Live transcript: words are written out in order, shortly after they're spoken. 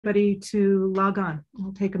everybody to log on.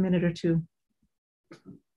 It'll take a minute or two.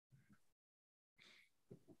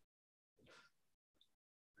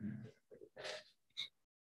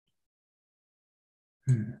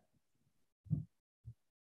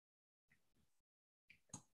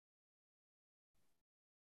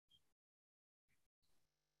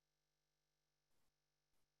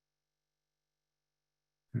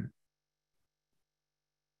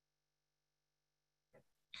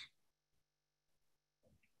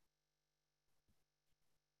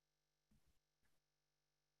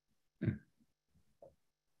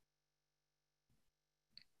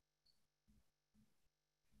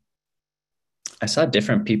 I saw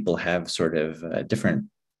different people have sort of different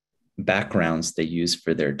backgrounds they use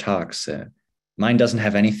for their talks. Mine doesn't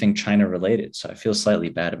have anything China related, so I feel slightly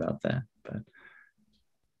bad about that. But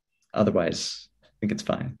otherwise, I think it's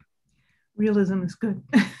fine. Realism is good.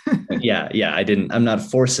 yeah, I'm not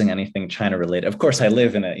forcing anything China related. Of course, I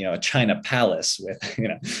live in a China palace with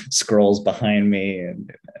scrolls behind me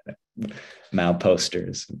and Mao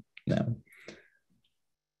posters. No.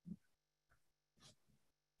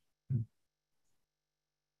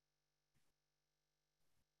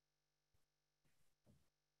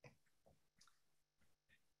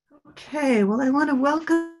 Okay, well, I want to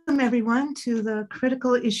welcome everyone to the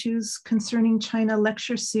Critical Issues Concerning China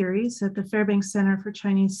lecture series at the Fairbanks Center for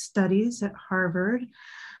Chinese Studies at Harvard.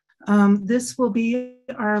 This will be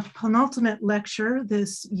our penultimate lecture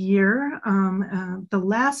this year. The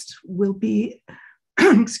last will be,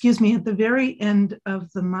 excuse me, at the very end of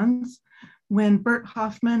the month when Bert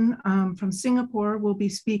Hoffman from Singapore will be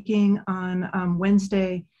speaking on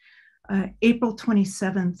Wednesday, April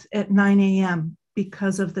 27th at 9 a.m.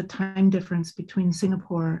 because of the time difference between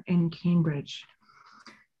Singapore and Cambridge.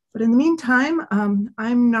 But in the meantime,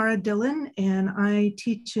 I'm Nara Dillon, and I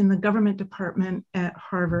teach in the government department at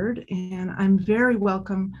Harvard, and I'm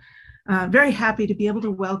very happy to be able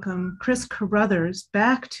to welcome Chris Carothers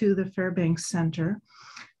back to the Fairbanks Center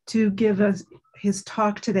to give us his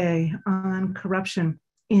talk today on corruption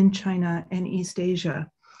in China and East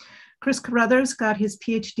Asia. Chris Carothers got his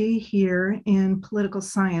PhD here in political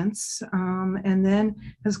science and then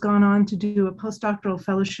has gone on to do a postdoctoral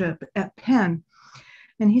fellowship at Penn.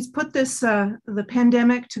 And he's put the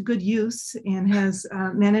pandemic to good use and has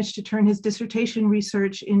managed to turn his dissertation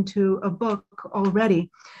research into a book already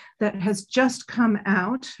that has just come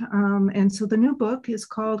out. And so the new book is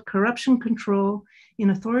called Corruption Control in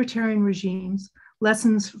Authoritarian Regimes,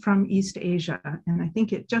 Lessons from East Asia. And I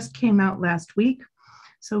think it just came out last week,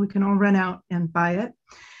 so we can all run out and buy it.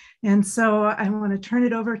 And so I want to turn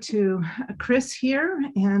it over to Chris here,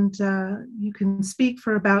 and you can speak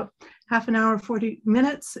for about half an hour, 40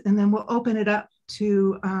 minutes, and then we'll open it up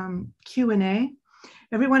to Q&A.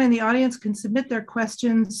 Everyone in the audience can submit their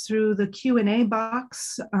questions through the Q&A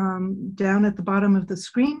box down at the bottom of the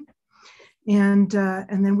screen. And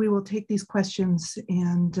then we will take these questions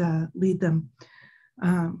and lead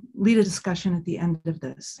a discussion at the end of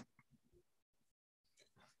this.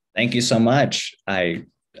 Thank you so much. I'm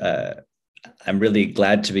really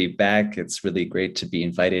glad to be back. It's really great to be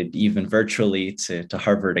invited, even virtually, to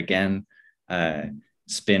Harvard again.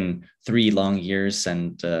 It's been 3 long years,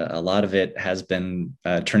 and a lot of it has been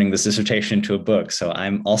turning this dissertation into a book. So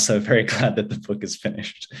I'm also very glad that the book is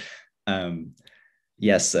finished.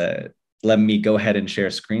 Yes, let me go ahead and share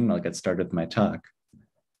a screen. I'll get started with my talk.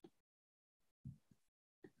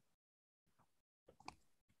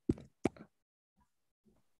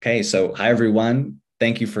 Okay, so hi, everyone.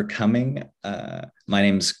 Thank you for coming. My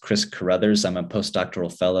name is Chris Carothers. I'm a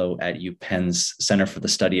postdoctoral fellow at UPenn's Center for the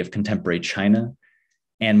Study of Contemporary China.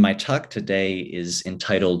 And my talk today is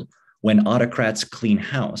entitled, When Autocrats Clean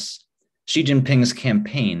House, Xi Jinping's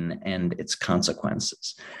Campaign and Its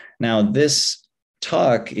Consequences. Now, this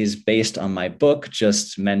talk is based on my book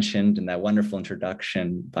just mentioned in that wonderful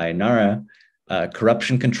introduction by Nara,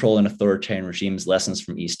 Corruption Control in Authoritarian Regimes, Lessons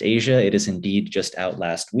from East Asia. It is indeed just out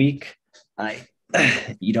last week.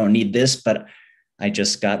 You don't need this, but I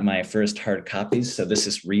just got my first hard copies, so this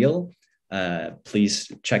is real. Please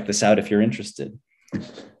check this out if you're interested.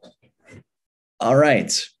 All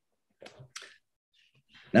right.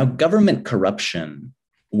 Now, government corruption,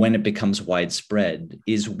 when it becomes widespread,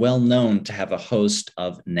 is well known to have a host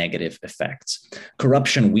of negative effects.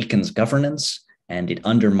 Corruption weakens governance, and it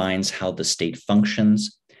undermines how the state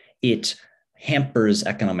functions. It hampers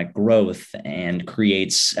economic growth and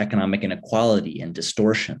creates economic inequality and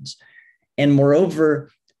distortions. And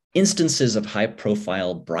moreover, instances of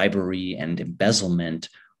high-profile bribery and embezzlement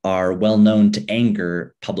are well known to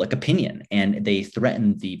anger public opinion, and they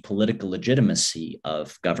threaten the political legitimacy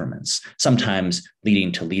of governments, sometimes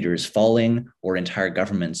leading to leaders falling or entire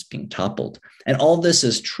governments being toppled. And all this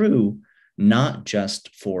is true not just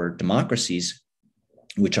for democracies,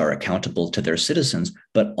 which are accountable to their citizens,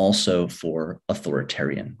 but also for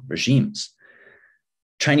authoritarian regimes.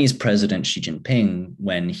 Chinese President Xi Jinping,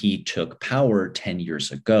 when he took power 10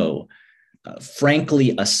 years ago,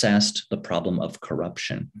 frankly assessed the problem of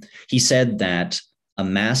corruption. He said that a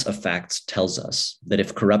mass of facts tells us that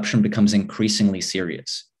if corruption becomes increasingly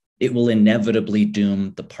serious, it will inevitably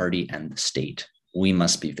doom the party and the state. We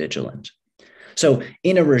must be vigilant. So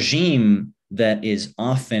in a regime that is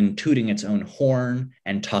often tooting its own horn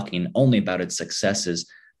and talking only about its successes,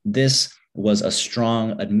 this was a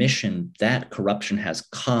strong admission that corruption has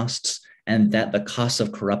costs and that the costs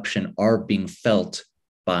of corruption are being felt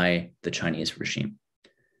by the Chinese regime.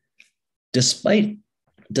 Despite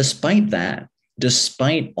that,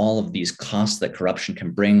 despite all of these costs that corruption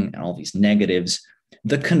can bring and all these negatives,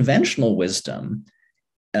 the conventional wisdom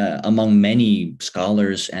among many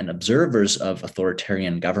scholars and observers of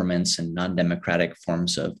authoritarian governments and non-democratic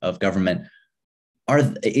forms of government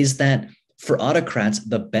is that for autocrats,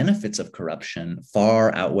 the benefits of corruption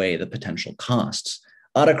far outweigh the potential costs.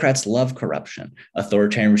 Autocrats love corruption.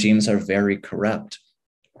 Authoritarian regimes are very corrupt.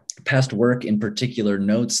 Past work in particular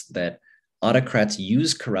notes that autocrats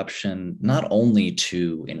use corruption not only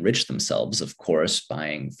to enrich themselves, of course,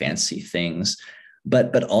 buying fancy things,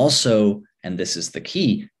 but also, and this is the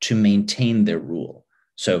key, to maintain their rule.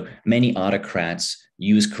 So many autocrats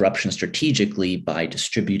use corruption strategically by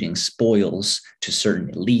distributing spoils to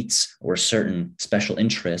certain elites or certain special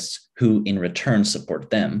interests who in return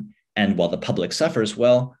support them. And while the public suffers,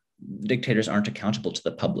 well, dictators aren't accountable to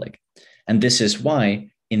the public. And this is why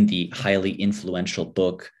in the highly influential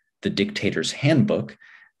book, The Dictator's Handbook,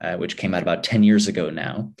 which came out about 10 years ago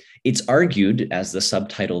now, it's argued, as the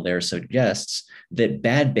subtitle there suggests, that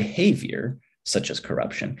bad behavior, such as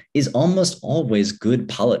corruption, is almost always good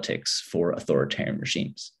politics for authoritarian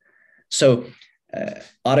regimes. So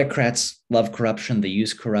autocrats love corruption, they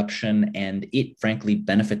use corruption, and it frankly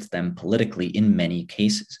benefits them politically in many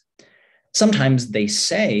cases. Sometimes they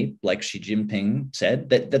say, like Xi Jinping said,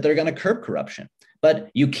 that they're going to curb corruption.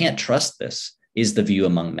 But you can't trust this, is the view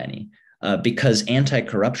among many, because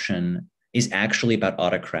anti-corruption is actually about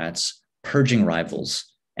autocrats purging rivals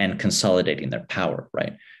and consolidating their power,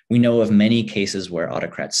 right? We know of many cases where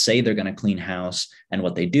autocrats say they're going to clean house, and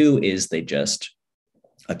what they do is they just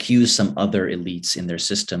accuse some other elites in their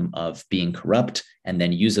system of being corrupt and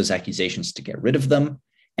then use those accusations to get rid of them,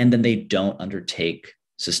 and then they don't undertake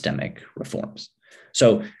systemic reforms.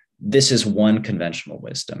 So this is one conventional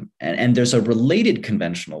wisdom. And there's a related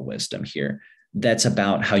conventional wisdom here that's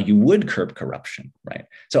about how you would curb corruption, right?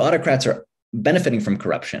 So autocrats are benefiting from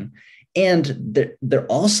corruption, and they're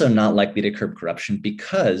also not likely to curb corruption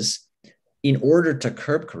because in order to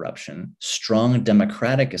curb corruption, strong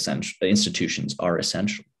democratic institutions are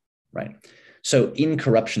essential, right? So in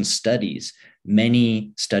corruption studies,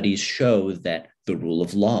 many studies show that the rule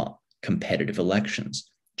of law, competitive elections,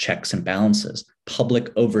 checks and balances, public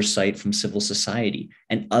oversight from civil society,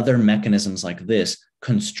 and other mechanisms like this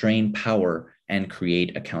constrain power and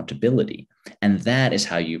create accountability. And that is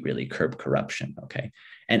how you really curb corruption, okay?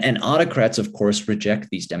 And autocrats, of course, reject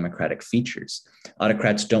these democratic features.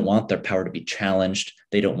 Autocrats don't want their power to be challenged.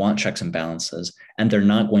 They don't want checks and balances, and they're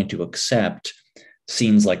not going to accept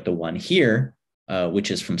scenes like the one here,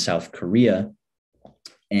 which is from South Korea.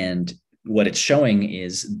 And what it's showing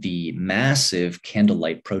is the massive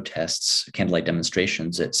candlelight protests, candlelight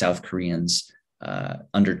demonstrations that South Koreans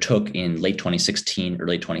undertook in late 2016,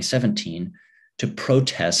 early 2017 to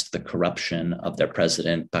protest the corruption of their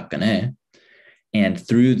president, Park Geun-hye. And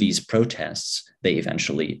through these protests, they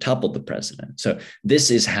eventually toppled the president. So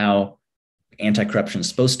this is how anti-corruption is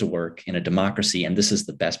supposed to work in a democracy, and this is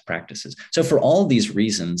the best practices. So for all these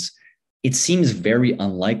reasons, it seems very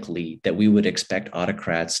unlikely that we would expect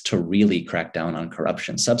autocrats to really crack down on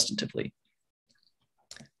corruption substantively.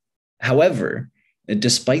 However,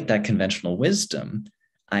 despite that conventional wisdom,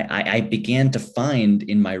 I began to find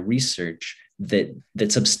in my research that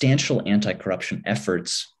substantial anti-corruption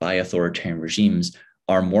efforts by authoritarian regimes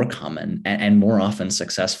are more common and more often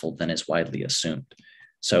successful than is widely assumed.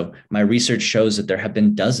 So my research shows that there have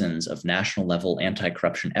been dozens of national level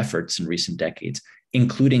anti-corruption efforts in recent decades,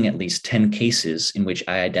 including at least 10 cases in which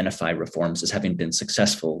I identify reforms as having been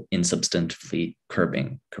successful in substantively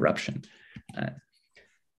curbing corruption.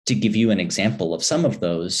 To give you an example of some of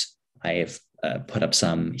those, I have put up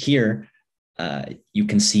some here. you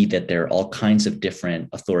can see that there are all kinds of different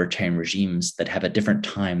authoritarian regimes that have at different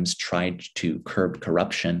times tried to curb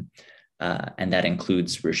corruption. And that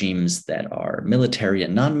includes regimes that are military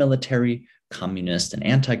and non-military, communist and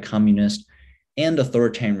anti-communist, and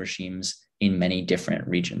authoritarian regimes in many different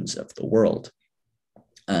regions of the world.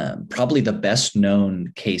 Probably the best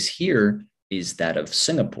known case here is that of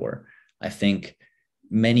Singapore. I think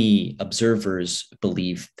many observers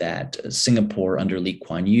believe that Singapore under Lee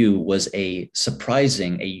Kuan Yew was a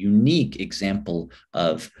unique example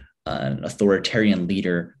of an authoritarian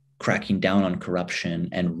leader cracking down on corruption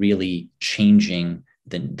and really changing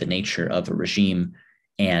the nature of a regime.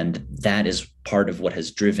 And that is part of what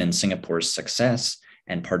has driven Singapore's success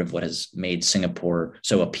and part of what has made Singapore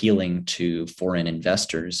so appealing to foreign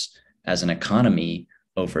investors as an economy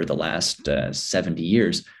over the last 70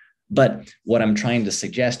 years. But what I'm trying to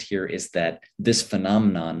suggest here is that this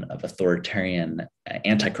phenomenon of authoritarian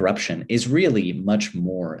anti-corruption is really much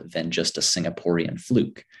more than just a Singaporean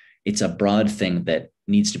fluke. It's a broad thing that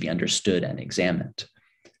needs to be understood and examined.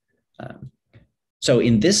 So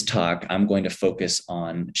in this talk, I'm going to focus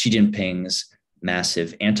on Xi Jinping's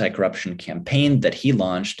massive anti-corruption campaign that he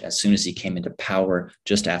launched as soon as he came into power,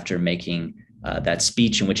 just after making that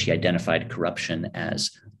speech in which he identified corruption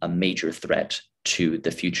as a major threat to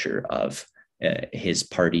the future of his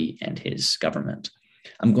party and his government.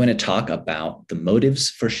 I'm going to talk about the motives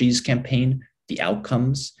for Xi's campaign, the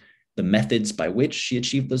outcomes, the methods by which she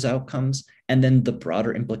achieved those outcomes, and then the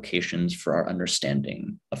broader implications for our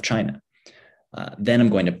understanding of China. Then I'm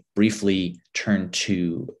going to briefly turn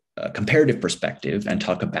to a comparative perspective and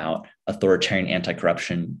talk about authoritarian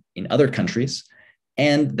anti-corruption in other countries.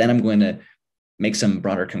 And then I'm going to make some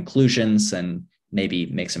broader conclusions and maybe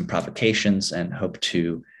make some provocations and hope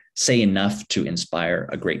to say enough to inspire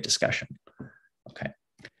a great discussion. Okay.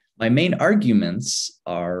 My main arguments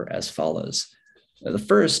are as follows. The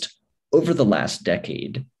first, over the last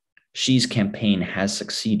decade, Xi's campaign has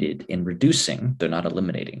succeeded in reducing, though not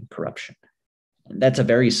eliminating, corruption. That's a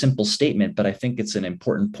very simple statement, but I think it's an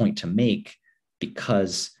important point to make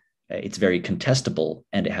because it's very contestable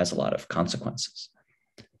and it has a lot of consequences.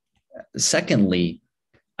 Secondly,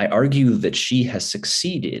 I argue that Xi has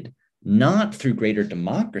succeeded not through greater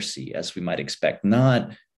democracy, as we might expect,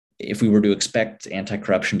 not if we were to expect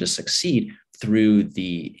anti-corruption to succeed through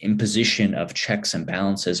the imposition of checks and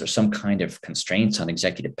balances or some kind of constraints on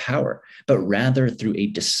executive power, but rather through a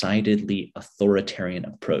decidedly authoritarian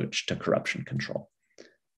approach to corruption control.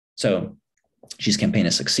 So Xi's campaign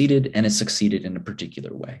has succeeded, and it's succeeded in a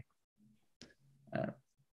particular way.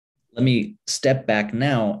 Let me step back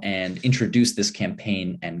now and introduce this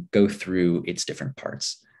campaign and go through its different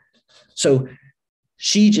parts. So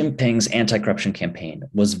Xi Jinping's anti-corruption campaign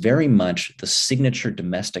was very much the signature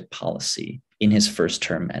domestic policy in his first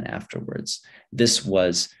term and afterwards. This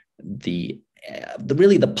was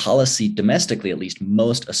really the policy domestically, at least,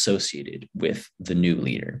 most associated with the new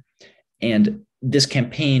leader. And this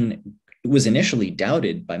campaign was initially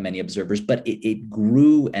doubted by many observers, but it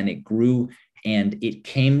grew and it grew, and it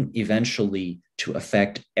came eventually to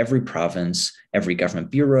affect every province, every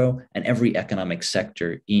government bureau, and every economic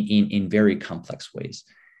sector in very complex ways.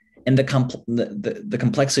 And the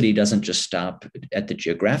complexity doesn't just stop at the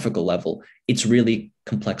geographical level. It's really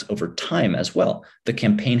complex over time as well. The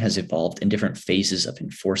campaign has evolved in different phases of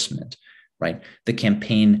enforcement, right? The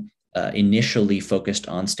campaign initially focused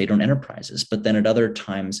on state-owned enterprises, but then at other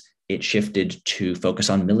times it shifted to focus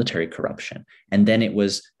on military corruption. And then it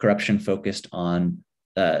was corruption focusing on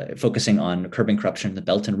curbing corruption in the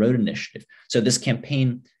Belt and Road Initiative. So this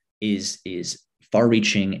campaign is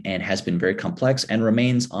far-reaching and has been very complex and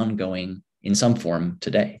remains ongoing in some form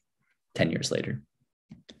today, 10 years later.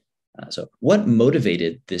 So what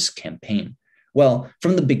motivated this campaign? Well,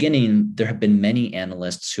 from the beginning, there have been many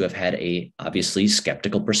analysts who have had a obviously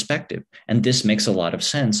skeptical perspective. And this makes a lot of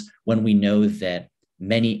sense when we know that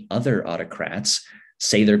many other autocrats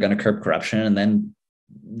say they're going to curb corruption and then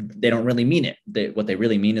they don't really mean it. What they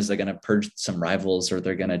really mean is they're going to purge some rivals or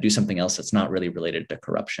they're going to do something else that's not really related to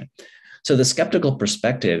corruption. So the skeptical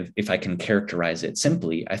perspective, if I can characterize it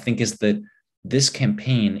simply, I think is that this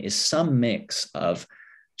campaign is some mix of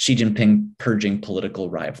Xi Jinping purging political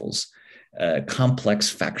rivals, a complex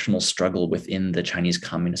factional struggle within the Chinese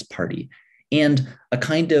Communist Party, and a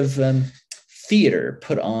kind of theater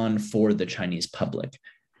put on for the Chinese public.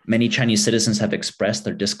 Many Chinese citizens have expressed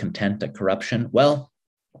their discontent at corruption. Well,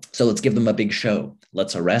 so let's give them a big show.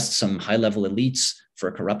 Let's arrest some high-level elites for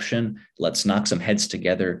corruption. Let's knock some heads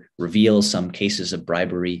together, reveal some cases of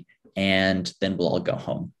bribery, and then we'll all go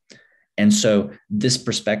home. And so this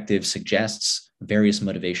perspective suggests various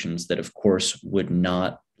motivations that, of course, would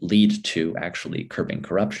not lead to actually curbing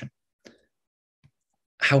corruption.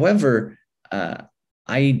 However,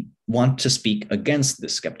 I want to speak against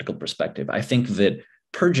this skeptical perspective. I think that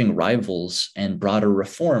purging rivals and broader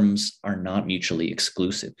reforms are not mutually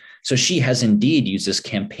exclusive. So Xi has indeed used this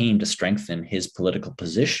campaign to strengthen his political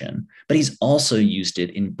position, but he's also used it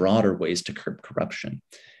in broader ways to curb corruption.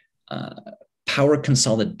 Power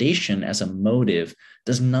consolidation as a motive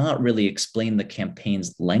does not really explain the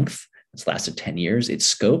campaign's length. It's lasted 10 years, its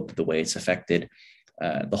scope, the way it's affected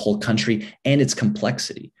the whole country, and its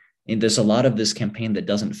complexity. And there's a lot of this campaign that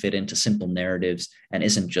doesn't fit into simple narratives and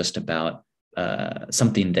isn't just about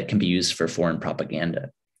something that can be used for foreign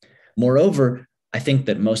propaganda. Moreover, I think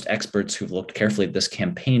that most experts who've looked carefully at this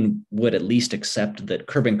campaign would at least accept that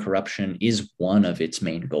curbing corruption is one of its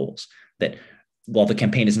main goals. That while the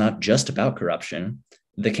campaign is not just about corruption,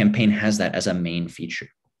 the campaign has that as a main feature.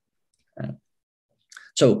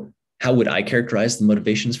 So how would I characterize the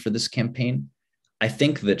motivations for this campaign? I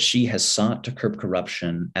think that Xi has sought to curb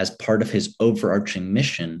corruption as part of his overarching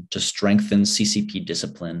mission to strengthen CCP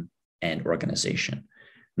discipline and organization.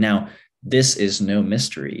 Now, this is no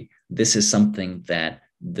mystery. This is something that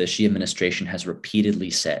the Xi administration has repeatedly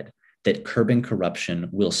said, that curbing corruption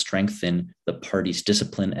will strengthen the party's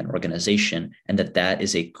discipline and organization, and that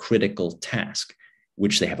is a critical task,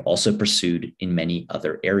 which they have also pursued in many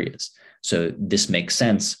other areas. So this makes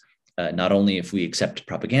sense, not only if we accept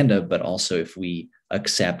propaganda, but also if we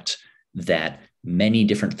accept that many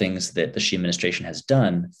different things that the Xi administration has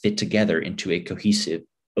done fit together into a cohesive,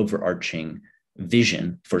 overarching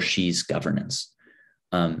vision for Xi's governance.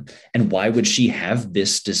 And why would Xi have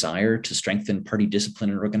this desire to strengthen party discipline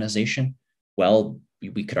and organization? Well,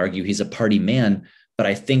 we could argue he's a party man, but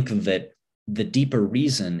I think that the deeper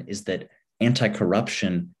reason is that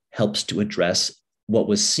anti-corruption helps to address what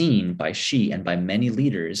was seen by Xi and by many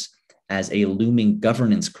leaders as a looming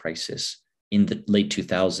governance crisis in the late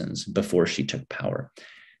 2000s before Xi took power.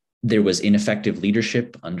 There was ineffective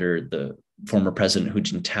leadership under the former president Hu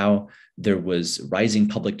Jintao. There was rising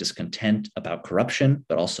public discontent about corruption,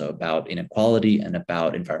 but also about inequality and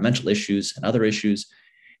about environmental issues and other issues.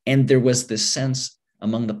 And there was this sense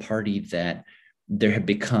among the party that there had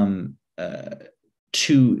become that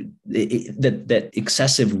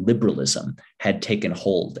excessive liberalism had taken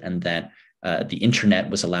hold, and that the internet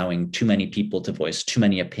was allowing too many people to voice too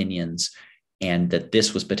many opinions, and that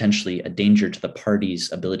this was potentially a danger to the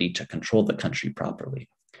party's ability to control the country properly.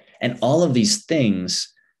 And all of these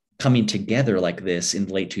things coming together like this in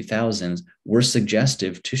the late 2000s were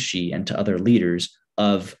suggestive to Xi and to other leaders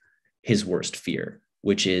of his worst fear,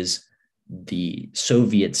 which is the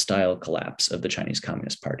Soviet-style collapse of the Chinese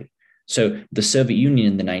Communist Party. So the Soviet Union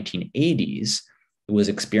in the 1980s was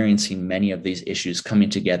experiencing many of these issues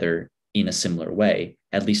coming together in a similar way,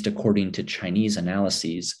 at least according to Chinese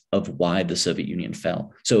analyses of why the Soviet Union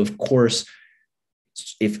fell. So of course,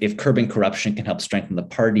 if curbing corruption can help strengthen the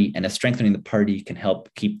party, and if strengthening the party can help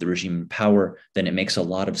keep the regime in power, then it makes a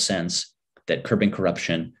lot of sense that curbing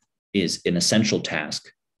corruption is an essential task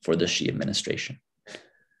for the Xi administration.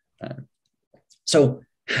 So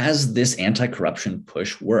has this anti-corruption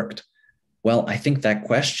push worked? Well, I think that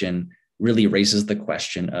question really raises the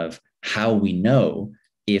question of how we know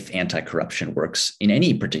if anti-corruption works in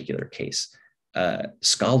any particular case.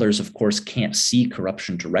 Scholars, of course, can't see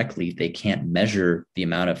corruption directly. They can't measure the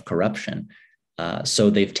amount of corruption. So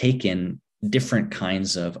they've taken different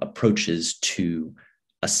kinds of approaches to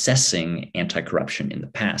assessing anti-corruption in the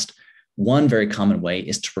past. One very common way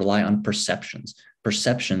is to rely on perceptions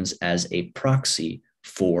as a proxy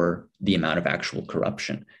for the amount of actual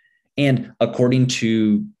corruption. And according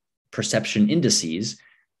to perception indices,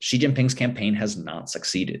 Xi Jinping's campaign has not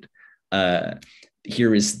succeeded.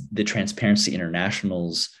 Here is the Transparency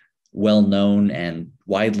International's well-known and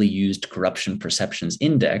widely used corruption perceptions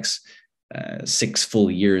index, 6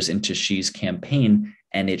 full years into Xi's campaign,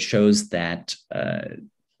 and it shows that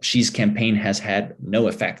Xi's campaign has had no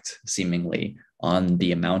effect, seemingly, on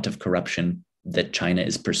the amount of corruption that China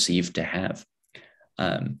is perceived to have.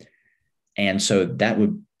 And so that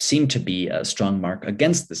would seem to be a strong mark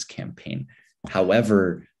against this campaign.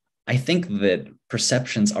 However, I think that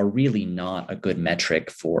perceptions are really not a good metric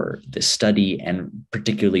for this study, and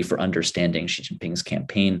particularly for understanding Xi Jinping's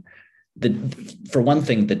campaign. For one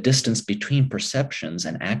thing, the distance between perceptions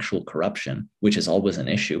and actual corruption, which is always an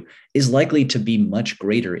issue, is likely to be much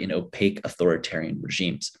greater in opaque authoritarian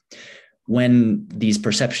regimes. When these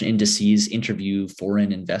perception indices interview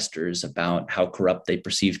foreign investors about how corrupt they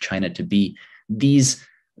perceive China to be, these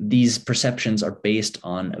perceptions are based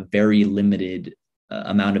on a very limited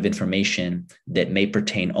amount of information that may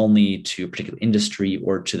pertain only to a particular industry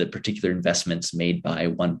or to the particular investments made by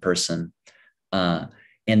one person.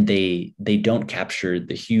 And they don't capture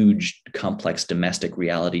the huge, complex domestic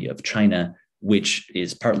reality of China, which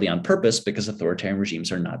is partly on purpose because authoritarian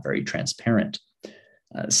regimes are not very transparent.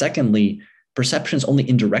 Secondly, perceptions only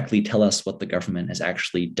indirectly tell us what the government has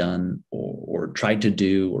actually done or tried to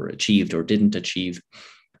do or achieved or didn't achieve.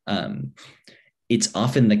 It's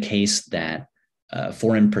often the case that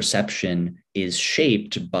foreign perception is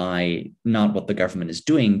shaped by not what the government is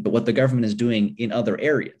doing, but what the government is doing in other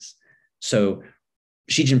areas. So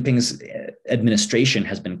Xi Jinping's administration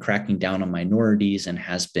has been cracking down on minorities and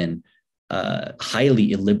has been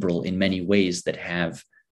highly illiberal in many ways that have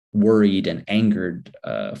worried and angered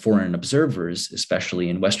foreign observers, especially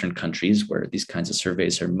in Western countries where these kinds of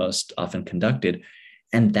surveys are most often conducted.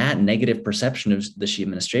 And that negative perception of the Xi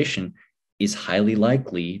administration is highly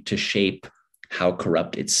likely to shape how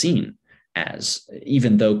corrupt it's seen as,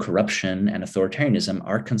 even though corruption and authoritarianism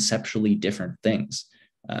are conceptually different things.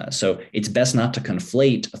 So it's best not to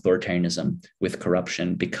conflate authoritarianism with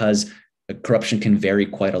corruption, because corruption can vary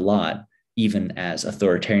quite a lot, even as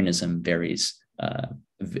authoritarianism varies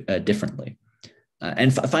differently.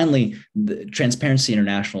 And finally, the Transparency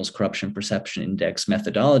International's Corruption Perception Index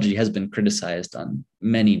methodology has been criticized on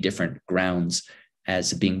many different grounds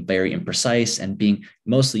as being very imprecise and being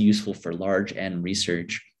mostly useful for large N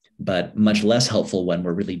research, but much less helpful when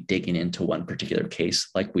we're really digging into one particular case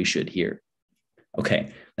like we should here.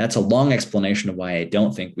 Okay, that's a long explanation of why I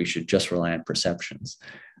don't think we should just rely on perceptions.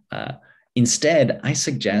 Instead, I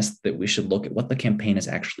suggest that we should look at what the campaign has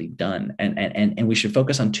actually done, and we should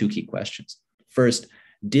focus on two key questions. First,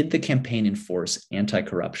 did the campaign enforce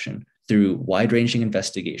anti-corruption through wide-ranging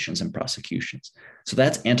investigations and prosecutions? So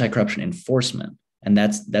that's anti-corruption enforcement, and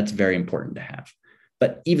that's very important to have.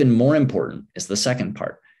 But even more important is the second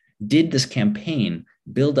part. Did this campaign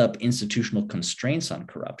build up institutional constraints on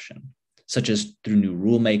corruption, such as through new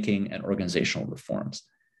rulemaking and organizational reforms?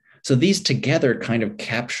 So these together kind of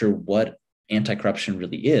capture what anti-corruption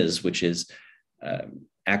really is, which is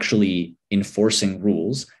actually enforcing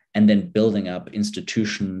rules and then building up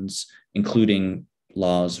institutions, including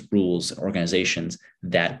laws, rules, and organizations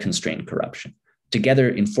that constrain corruption.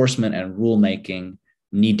 Together, enforcement and rulemaking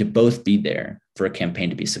need to both be there for a campaign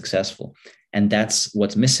to be successful. And that's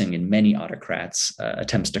what's missing in many autocrats'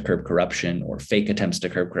 attempts to curb corruption, or fake attempts to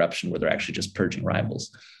curb corruption, where they're actually just purging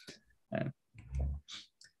rivals.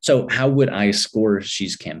 So how would I score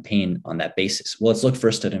Xi's campaign on that basis? Well, let's look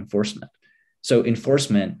first at enforcement. So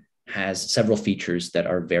enforcement has several features that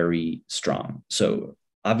are very strong. So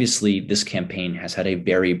obviously, this campaign has had a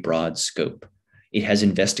very broad scope. It has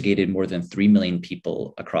investigated more than 3 million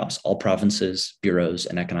people across all provinces, bureaus,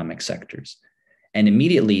 and economic sectors. And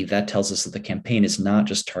immediately that tells us that the campaign is not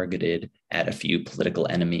just targeted at a few political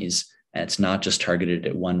enemies, and it's not just targeted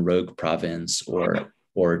at one rogue province or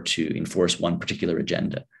to enforce one particular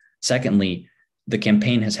agenda. Secondly, the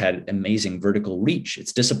campaign has had amazing vertical reach.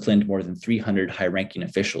 It's disciplined more than 300 high-ranking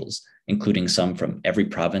officials, including some from every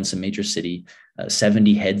province and major city,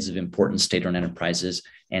 70 heads of important state-owned enterprises,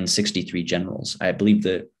 and 63 generals. I believe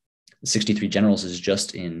the 63 generals is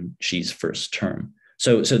just in Xi's first term.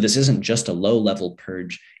 So this isn't just a low-level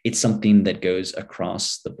purge. It's something that goes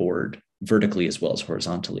across the board, vertically as well as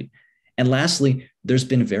horizontally. And lastly, there's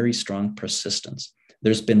been very strong persistence.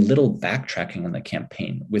 There's been little backtracking on the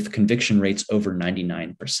campaign, with conviction rates over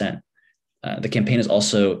 99%. The campaign is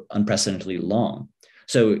also unprecedentedly long.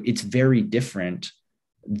 So it's very different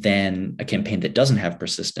than a campaign that doesn't have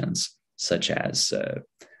persistence, such as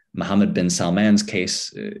Mohammed bin Salman's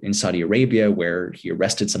case in Saudi Arabia, where he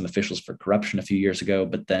arrested some officials for corruption a few years ago,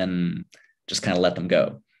 but then just kind of let them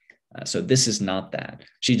go. So this is not that.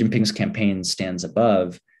 Xi Jinping's campaign stands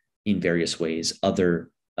above, in various ways, other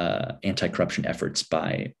anti-corruption efforts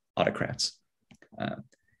by autocrats.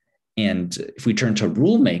 And if we turn to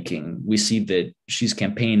rulemaking, we see that Xi's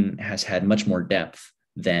campaign has had much more depth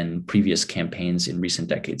than previous campaigns in recent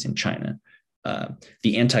decades in China.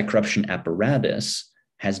 The anti-corruption apparatus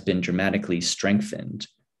has been dramatically strengthened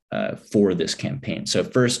for this campaign. So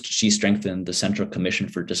first, Xi strengthened the Central Commission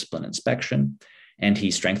for Discipline Inspection, and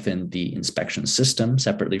he strengthened the inspection system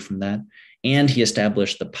separately from that. And he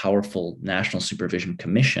established the powerful National Supervision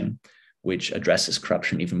Commission, which addresses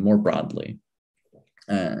corruption even more broadly.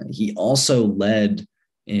 He also in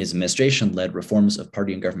his administration, led reforms of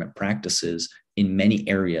party and government practices in many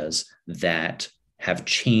areas that have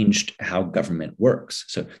changed how government works.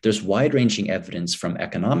 So there's wide-ranging evidence from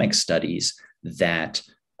economic studies that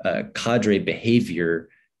cadre behavior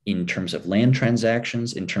in terms of land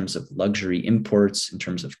transactions, in terms of luxury imports, in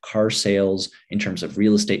terms of car sales, in terms of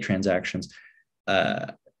real estate transactions.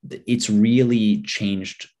 It's really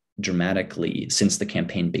changed dramatically since the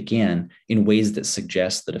campaign began in ways that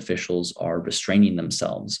suggest that officials are restraining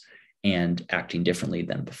themselves and acting differently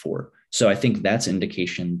than before. So I think that's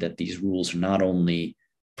indication that these rules are not only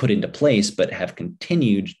put into place, but have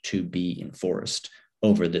continued to be enforced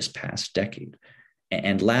over this past decade.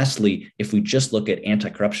 And lastly, if we just look at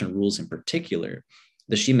anti-corruption rules in particular,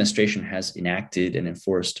 the Xi administration has enacted and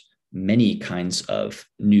enforced many kinds of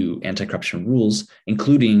new anti-corruption rules,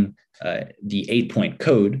 including the 8-point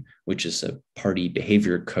code, which is a party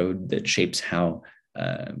behavior code that shapes how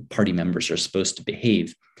party members are supposed to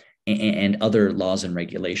behave, and other laws and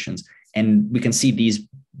regulations. And we can see these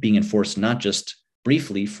being enforced not just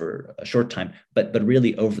briefly for a short time, but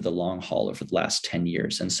really over the long haul over the last 10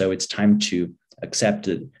 years. And so it's time to accept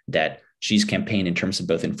that Xi's campaign in terms of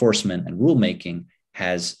both enforcement and rulemaking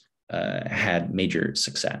has had major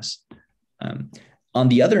success. On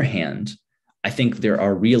the other hand, I think there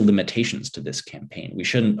are real limitations to this campaign. We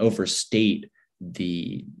shouldn't overstate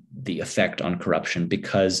the effect on corruption,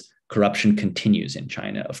 because corruption continues in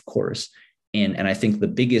China, of course. And I think the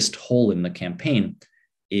biggest hole in the campaign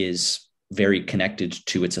is very connected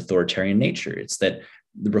to its authoritarian nature. It's that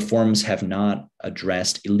the reforms have not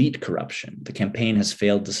addressed elite corruption. The campaign has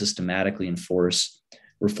failed to systematically enforce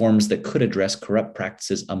reforms that could address corrupt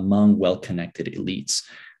practices among well-connected elites.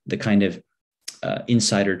 The kind of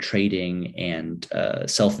insider trading and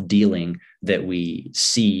self-dealing that we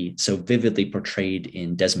see so vividly portrayed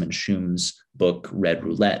in Desmond Shum's book, Red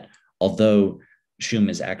Roulette, although Shum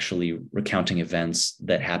is actually recounting events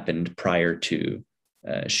that happened prior to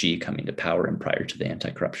Xi coming to power and prior to the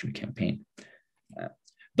anti-corruption campaign.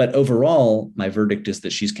 But overall, my verdict is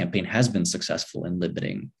that Xi's campaign has been successful in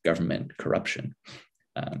limiting government corruption.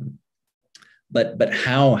 But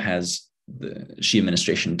how has the Xi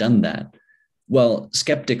administration done that? Well,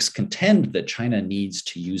 skeptics contend that China needs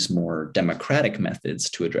to use more democratic methods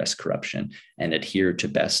to address corruption and adhere to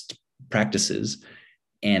best practices,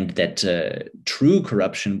 and that true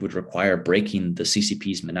corruption would require breaking the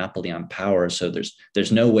CCP's monopoly on power. So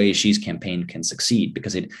there's no way Xi's campaign can succeed,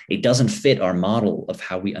 because it doesn't fit our model of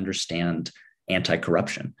how we understand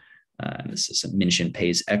anti-corruption. This is Min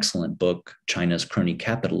Xinpei's excellent book, China's Crony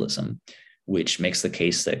Capitalism, which makes the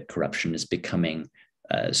case that corruption is becoming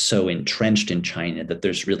so entrenched in China that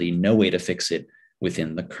there's really no way to fix it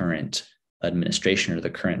within the current administration or the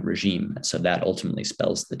current regime. So that ultimately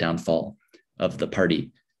spells the downfall of the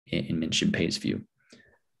party in Min Xinpei's view.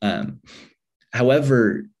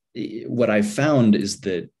 However, what I've found is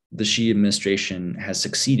that the Xi administration has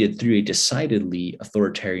succeeded through a decidedly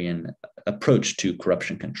authoritarian approach to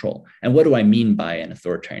corruption control. And what do I mean by an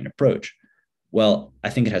authoritarian approach? Well, I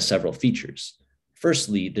think it has several features.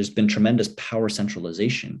 Firstly, there's been tremendous power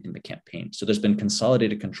centralization in the campaign. So there's been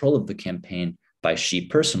consolidated control of the campaign by Xi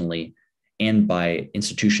personally and by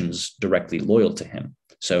institutions directly loyal to him.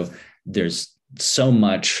 So there's so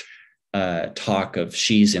much talk of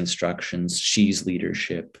Xi's instructions, Xi's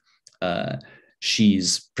leadership,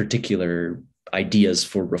 Xi's particular ideas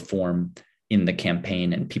for reform in the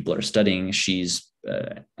campaign, and people are studying Xi's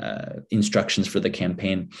instructions for the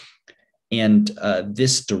campaign. And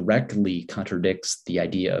this directly contradicts the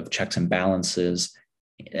idea of checks and balances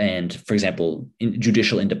and, for example,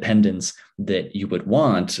 judicial independence that you would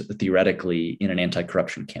want theoretically in an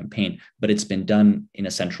anti-corruption campaign, but it's been done in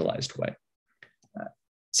a centralized way.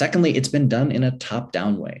 Secondly, it's been done in a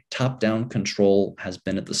top-down way. Top-down control has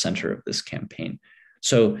been at the center of this campaign.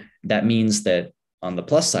 So that means that on the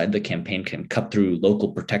plus side, the campaign can cut through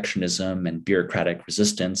local protectionism and bureaucratic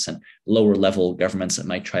resistance and lower level governments that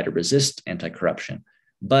might try to resist anti-corruption.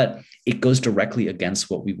 But it goes directly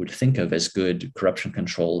against what we would think of as good corruption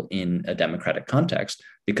control in a democratic context,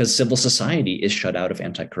 because civil society is shut out of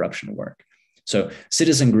anti-corruption work. So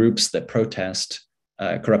citizen groups that protest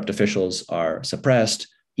corrupt officials are suppressed,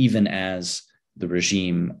 even as the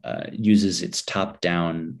regime uses its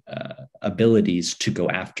top-down abilities to go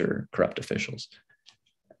after corrupt officials.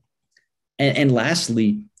 And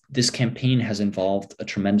lastly, this campaign has involved a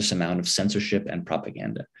tremendous amount of censorship and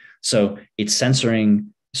propaganda. So it's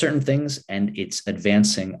censoring certain things and it's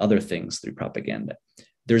advancing other things through propaganda.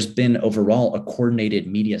 There's been overall a coordinated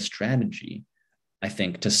media strategy, I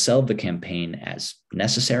think, to sell the campaign as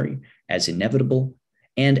necessary, as inevitable,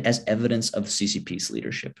 and as evidence of CCP's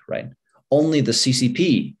leadership, right? Only the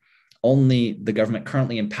CCP, only the government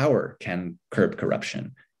currently in power can curb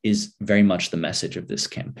corruption is very much the message of this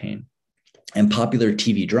campaign. And popular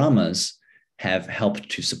TV dramas have helped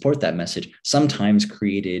to support that message, sometimes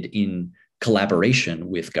created in collaboration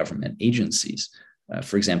with government agencies.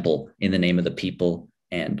 For example, In the Name of the People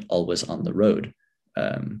and Always on the Road.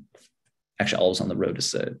 Actually, Always on the Road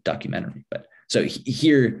is a documentary. But so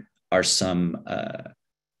here are some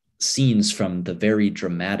scenes from the very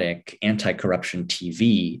dramatic anti-corruption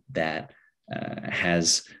TV that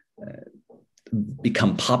has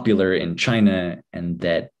become popular in China, and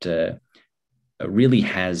that really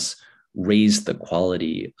has raised the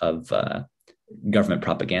quality of government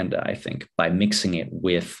propaganda, I think, by mixing it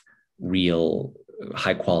with real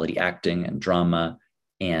high quality acting and drama,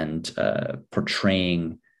 and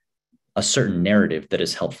portraying a certain narrative that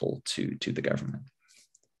is helpful to the government.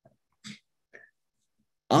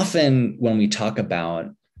 Often when we talk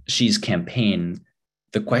about Xi's campaign,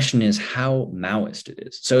 the question is how Maoist it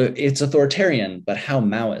is. So it's authoritarian, but how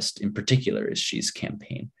Maoist in particular is Xi's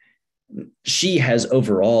campaign? Xi has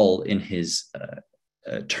overall in his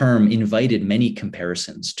term invited many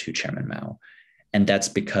comparisons to Chairman Mao. And that's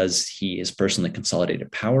because he has personally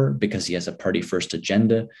consolidated power, because he has a party first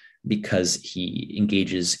agenda, because he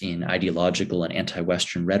engages in ideological and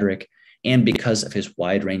anti-Western rhetoric, and because of his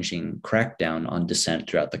wide-ranging crackdown on dissent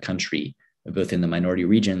throughout the country, both in the minority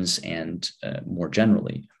regions and more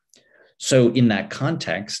generally. So in that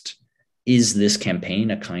context, is this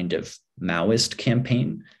campaign a kind of Maoist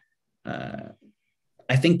campaign?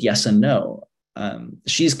 I think yes and no.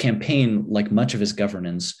 Xi's campaign, like much of his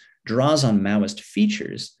governance, draws on Maoist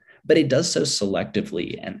features, but it does so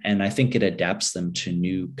selectively, and I think it adapts them to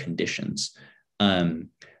new conditions.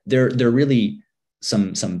 There are really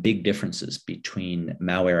some big differences between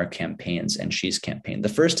Mao era campaigns and Xi's campaign. The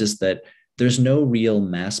first is that there's no real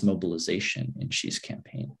mass mobilization in Xi's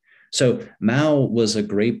campaign. So Mao was a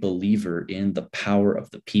great believer in the power of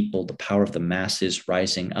the people, the power of the masses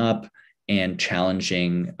rising up and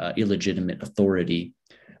challenging illegitimate authority.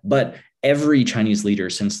 But every Chinese leader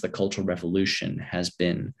since the Cultural Revolution has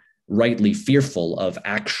been rightly fearful of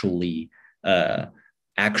actually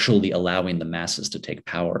allowing the masses to take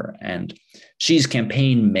power. And Xi's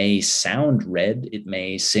campaign may sound red, it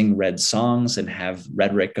may sing red songs and have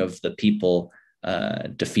rhetoric of the people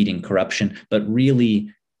defeating corruption, but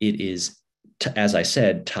really it is, as I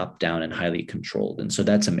said, top down and highly controlled. And so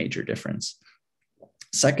that's a major difference.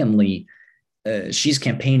 Secondly, Xi's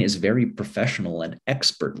campaign is very professional and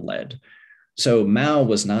expert-led. So Mao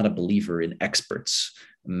was not a believer in experts.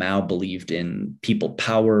 Mao believed in people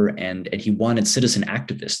power, and he wanted citizen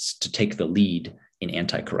activists to take the lead in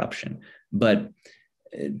anti-corruption. But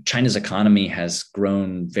China's economy has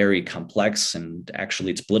grown very complex, and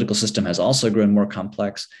actually its political system has also grown more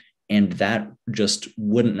complex, and that just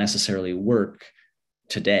wouldn't necessarily work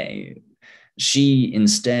today. Xi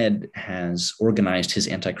instead has organized his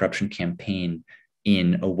anti-corruption campaign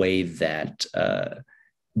in a way that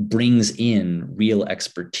brings in real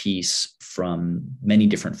expertise from many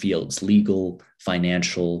different fields: legal,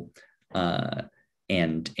 financial,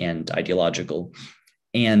 and ideological.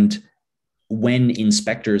 And when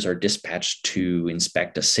inspectors are dispatched to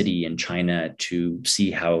inspect a city in China to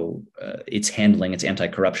see how it's handling its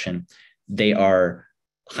anti-corruption, they are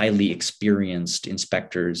highly experienced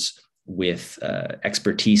inspectors with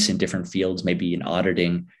expertise in different fields, maybe in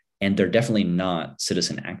auditing, and they're definitely not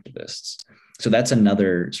citizen activists. So that's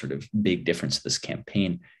another sort of big difference to this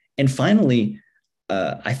campaign. And finally,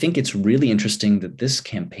 I think it's really interesting that this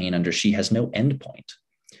campaign under Xi has no endpoint.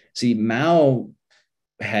 See, Mao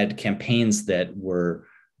had campaigns that were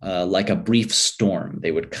like a brief storm.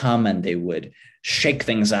 They would come and they would shake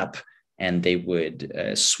things up and they would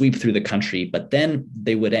sweep through the country, but then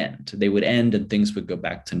they would end. They would end and things would go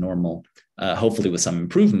back to normal, hopefully with some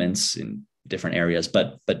improvements in different areas,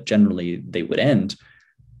 but generally they would end.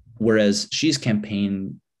 Whereas Xi's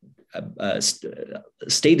campaign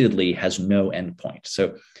statedly has no endpoint.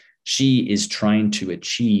 So Xi is trying to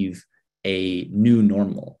achieve a new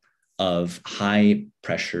normal of high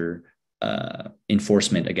pressure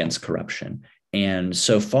enforcement against corruption. And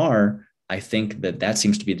so far, I think that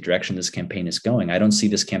seems to be the direction this campaign is going. I don't see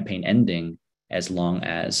this campaign ending as long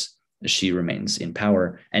as Xi remains in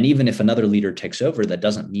power. And even if another leader takes over, that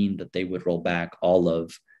doesn't mean that they would roll back all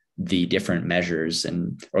of the different measures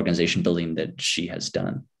and organization building that Xi has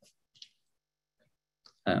done.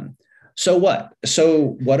 So what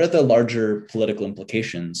are the larger political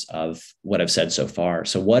implications of what I've said so far?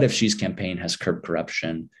 So what if Xi's campaign has curbed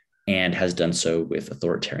corruption and has done so with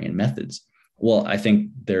authoritarian methods? Well, I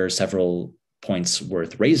think there are several points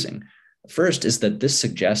worth raising. First is that this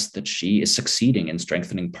suggests that Xi is succeeding in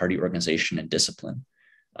strengthening party organization and discipline.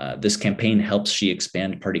 This campaign helps Xi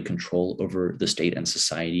expand party control over the state and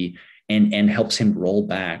society. and helps him roll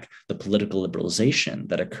back the political liberalization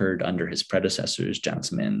that occurred under his predecessors, Jiang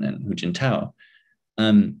Zemin and Hu Jintao.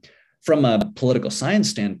 From a political science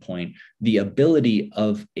standpoint, the ability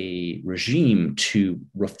of a regime to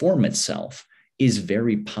reform itself is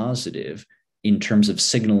very positive in terms of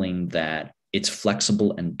signaling that it's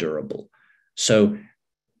flexible and durable. So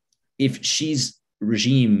if Xi's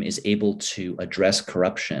regime is able to address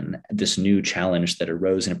corruption, this new challenge that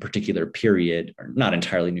arose in a particular period, or not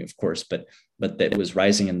entirely new, of course, but that was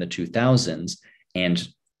rising in the 2000s, and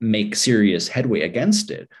make serious headway against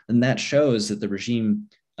it, then that shows that the regime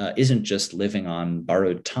isn't just living on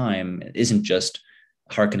borrowed time, it isn't just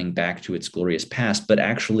hearkening back to its glorious past, but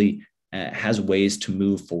actually has ways to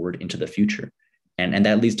move forward into the future. And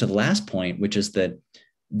that leads to the last point, which is that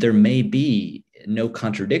there may be no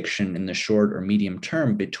contradiction in the short or medium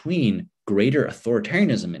term between greater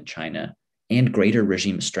authoritarianism in China and greater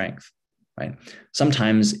regime strength, right?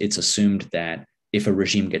 Sometimes it's assumed that if a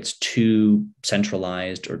regime gets too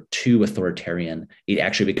centralized or too authoritarian, it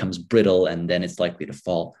actually becomes brittle and then it's likely to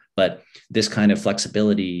fall. But this kind of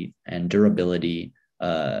flexibility and durability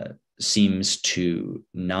seems to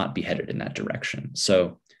not be headed in that direction.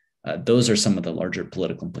 So those are some of the larger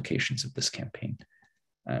political implications of this campaign.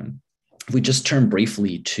 If we just turn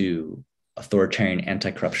briefly to authoritarian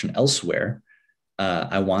anti-corruption elsewhere,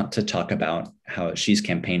 I want to talk about how Xi's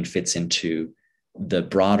campaign fits into the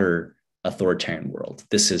broader authoritarian world.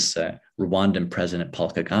 This is Rwandan President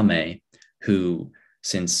Paul Kagame, who,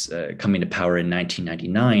 since coming to power in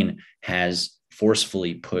 1999, has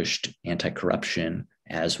forcefully pushed anti-corruption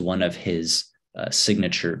as one of his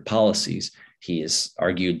signature policies. He has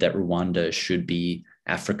argued that Rwanda should be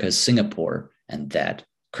Africa's Singapore, and that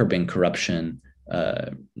curbing corruption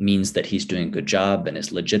means that he's doing a good job and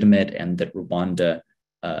is legitimate, and that Rwanda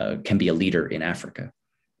can be a leader in Africa.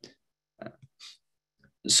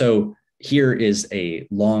 So here is a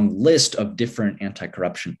long list of different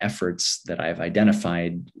anti-corruption efforts that I've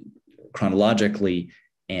identified chronologically,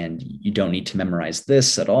 and you don't need to memorize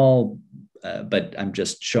this at all, but I'm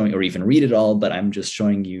just showing, or even read it all, but I'm just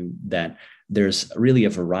showing you that there's really a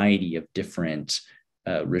variety of different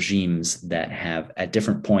regimes that have, at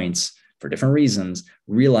different points, for different reasons,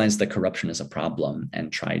 realized that corruption is a problem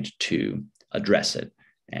and tried to address it.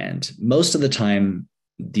 And most of the time,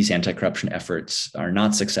 these anti-corruption efforts are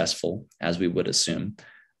not successful, as we would assume.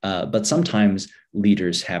 But sometimes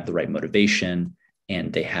leaders have the right motivation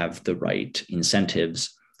and they have the right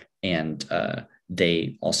incentives, and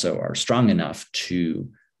they also are strong enough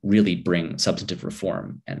to really bring substantive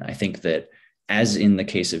reform. And I think that, as in the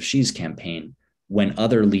case of Xi's campaign, when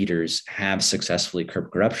other leaders have successfully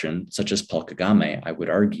curbed corruption, such as Paul Kagame, I would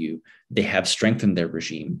argue they have strengthened their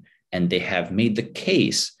regime and they have made the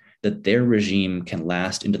case that their regime can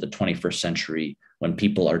last into the 21st century when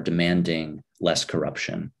people are demanding less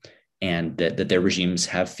corruption, and that their regimes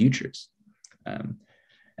have futures.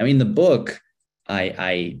 In the book,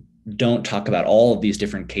 I don't talk about all of these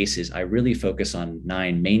different cases. I really focus on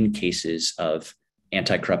 9 main cases of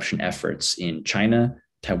anti-corruption efforts in China,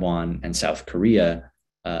 Taiwan, and South Korea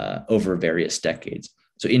over various decades.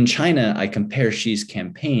 So in China, I compare Xi's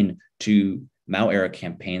campaign to Mao-era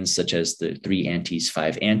campaigns such as the 3 Antis,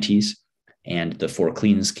 5 Antis, and the 4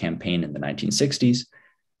 Cleans campaign in the 1960s,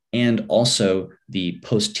 and also the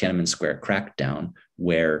post-Tiananmen Square crackdown,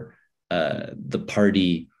 where the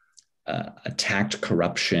party attacked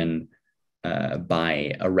corruption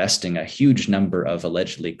by arresting a huge number of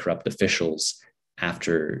allegedly corrupt officials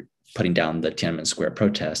after putting down the Tiananmen Square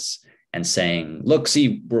protests and saying, look,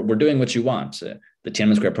 see, we're doing what you want. The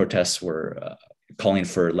Tiananmen Square protests were calling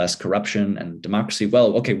for less corruption and democracy.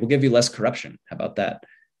 Well, okay, we'll give you less corruption. How about that?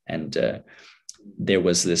 And there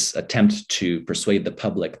was this attempt to persuade the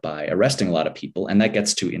public by arresting a lot of people. And that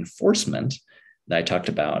gets to enforcement that I talked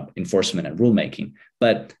about, enforcement and rulemaking.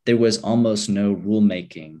 But there was almost no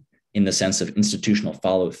rulemaking in the sense of institutional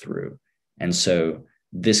follow through. And so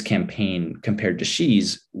this campaign, compared to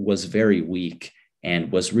Xi's, was very weak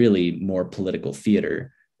and was really more political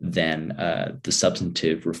theater than the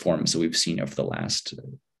substantive reforms that we've seen over the last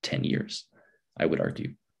 10 years, I would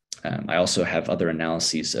argue. I also have other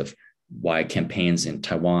analyses of why campaigns in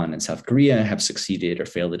Taiwan and South Korea have succeeded or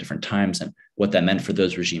failed at different times and what that meant for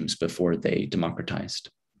those regimes before they democratized.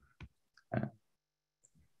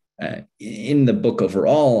 In the book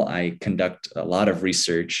overall, I conduct a lot of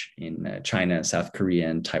research in China, South Korea,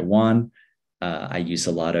 and Taiwan. I use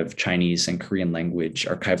a lot of Chinese and Korean language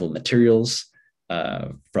archival materials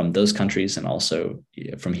from those countries and also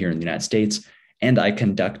from here in the United States. And I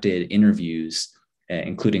conducted interviews,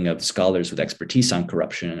 including of scholars with expertise on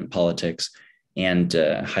corruption and politics, and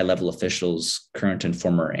high-level officials, current and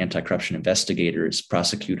former anti-corruption investigators,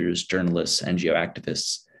 prosecutors, journalists, NGO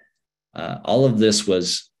activists. All of this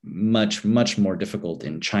was much, much more difficult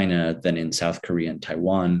in China than in South Korea and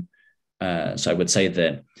Taiwan. So I would say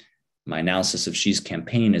that my analysis of Xi's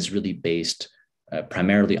campaign is really based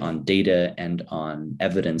primarily on data and on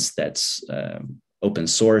evidence that's open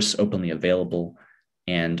source, openly available,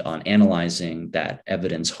 and on analyzing that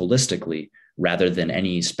evidence holistically rather than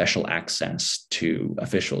any special access to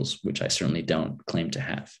officials, which I certainly don't claim to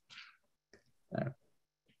have.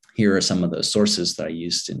 Here are some of the sources that I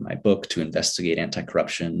used in my book to investigate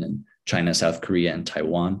anti-corruption in China, South Korea, and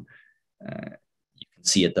Taiwan. You can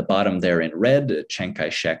see at the bottom there in red, Chiang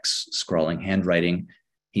Kai-shek's scrawling handwriting.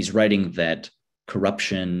 He's writing that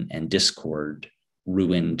corruption and discord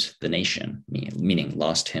ruined the nation, meaning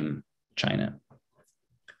lost him China.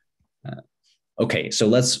 Okay, so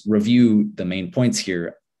let's review the main points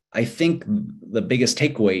here. I think the biggest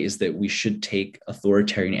takeaway is that we should take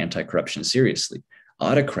authoritarian anti-corruption seriously.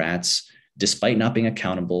 Autocrats, despite not being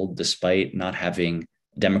accountable, despite not having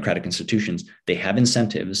democratic institutions, they have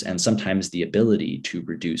incentives and sometimes the ability to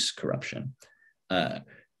reduce corruption.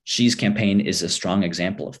 Xi's campaign is a strong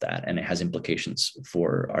example of that, and it has implications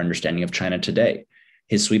for our understanding of China today.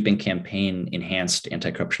 His sweeping campaign enhanced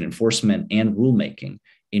anti-corruption enforcement and rulemaking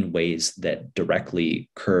in ways that directly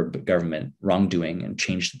curb government wrongdoing and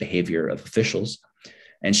change the behavior of officials.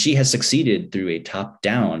 And Xi has succeeded through a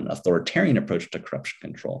top-down authoritarian approach to corruption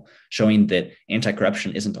control, showing that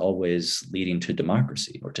anti-corruption isn't always leading to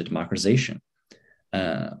democracy or to democratization.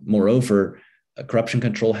 Moreover, corruption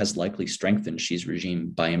control has likely strengthened Xi's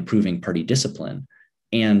regime by improving party discipline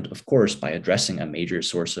and, of course, by addressing a major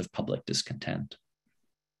source of public discontent.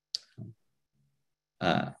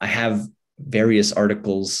 I have various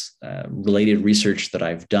articles, related research that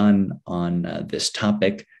I've done on this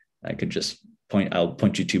topic. I'll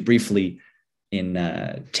point you to briefly in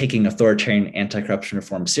Taking Authoritarian Anti-Corruption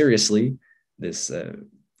Reform Seriously, this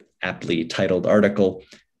aptly titled article.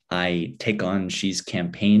 I take on Xi's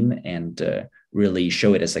campaign and really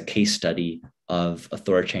show it as a case study of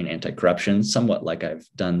authoritarian anti-corruption, somewhat like I've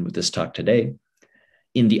done with this talk today.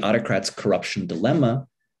 In The Autocrat's Corruption Dilemma,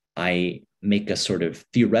 I make a sort of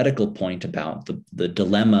theoretical point about the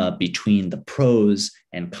dilemma between the pros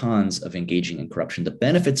and cons of engaging in corruption, the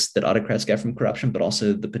benefits that autocrats get from corruption, but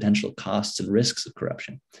also the potential costs and risks of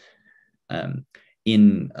corruption.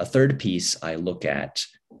 In a third piece, I look at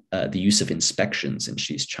the use of inspections in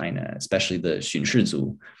Xi's China, especially the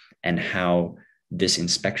Xunshizu, and how this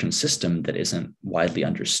inspection system that isn't widely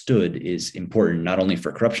understood is important not only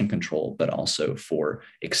for corruption control, but also for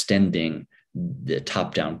extending the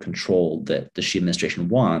top-down control that the Xi administration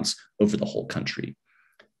wants over the whole country.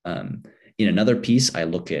 In another piece, I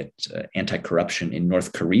look at anti-corruption in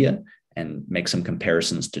North Korea and make some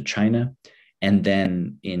comparisons to China. And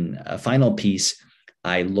then in a final piece,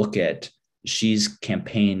 I look at Xi's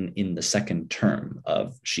campaign in the second term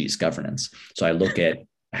of Xi's governance. So I look at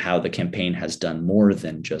how the campaign has done more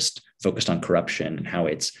than just focused on corruption and how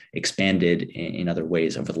it's expanded in other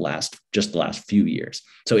ways over the last few years.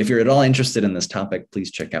 So if you're at all interested in this topic, please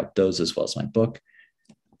check out those as well as my book.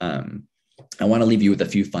 I want to leave you with a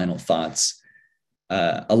few final thoughts.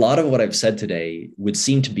 A lot of what I've said today would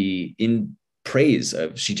seem to be in praise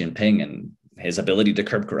of Xi Jinping and his ability to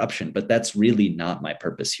curb corruption, but that's really not my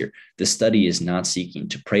purpose here. This study is not seeking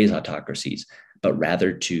to praise autocracies, but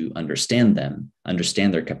rather to understand them,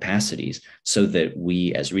 understand their capacities, so that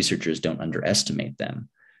we as researchers don't underestimate them.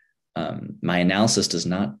 My analysis does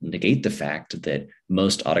not negate the fact that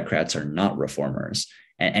most autocrats are not reformers,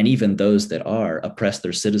 and even those that are oppress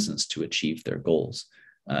their citizens to achieve their goals.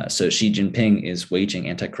 So Xi Jinping is waging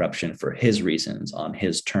anti-corruption for his reasons on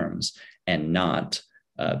his terms, and not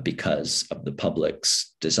because of the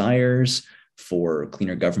public's desires for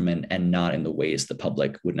cleaner government, and not in the ways the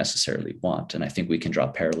public would necessarily want. And I think we can draw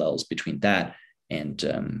parallels between that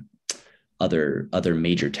and other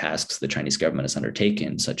major tasks the Chinese government has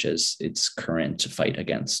undertaken, such as its current fight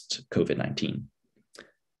against COVID-19.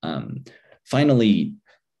 Finally,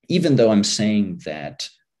 even though I'm saying that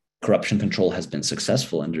corruption control has been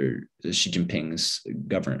successful under Xi Jinping's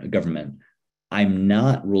government, I'm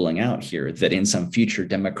not ruling out here that in some future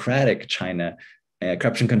democratic China,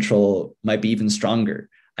 corruption control might be even stronger.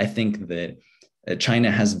 I think that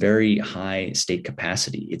China has very high state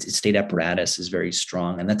capacity. Its state apparatus is very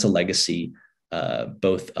strong, and that's a legacy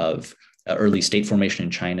both of early state formation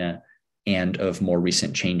in China and of more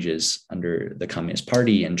recent changes under the Communist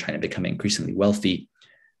Party and China becoming increasingly wealthy.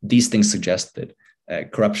 These things suggest that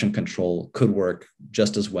corruption control could work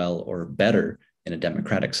just as well or better in a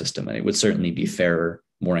democratic system, and it would certainly be fairer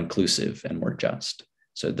more inclusive, and more just.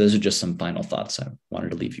 So those are just some final thoughts I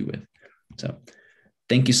wanted to leave you with. So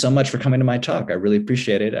thank you so much for coming to my talk. I really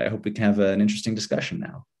appreciate it. I hope we can have an interesting discussion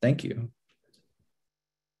now. Thank you.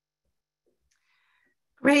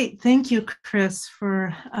 Great. Thank you, Chris,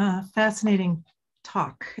 for a fascinating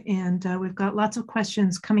talk. And we've got lots of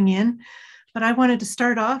questions coming in. But I wanted to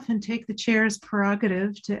start off and take the chair's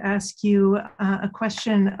prerogative to ask you a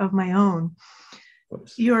question of my own.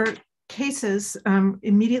 Your cases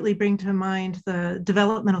immediately bring to mind the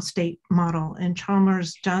developmental state model and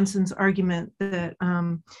Chalmers Johnson's argument that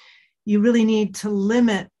you really need to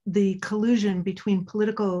limit the collusion between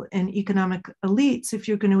political and economic elites if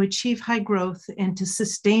you're going to achieve high growth and to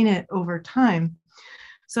sustain it over time.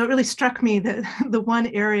 So it really struck me that the one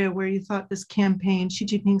area where you thought this campaign, Xi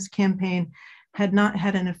Jinping's campaign, had not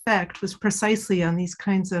had an effect was precisely on these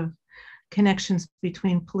kinds of connections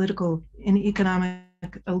between political and economic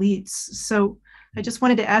elites. So I just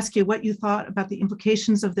wanted to ask you what you thought about the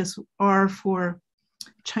implications of this are for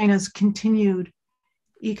China's continued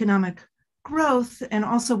economic growth, and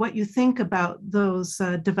also what you think about those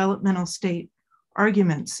developmental state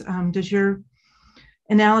arguments. Does your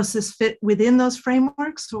analysis fit within those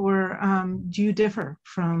frameworks, or do you differ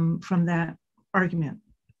from that argument?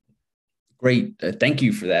 Great. Thank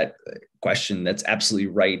you for that question. That's absolutely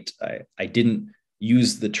right. I didn't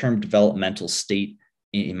use the term developmental state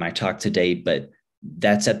in my talk today, but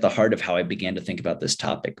that's at the heart of how I began to think about this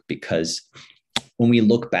topic, because when we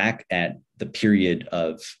look back at the period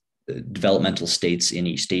of developmental states in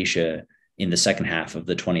East Asia in the second half of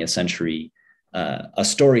the 20th century, a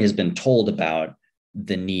story has been told about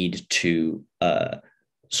the need to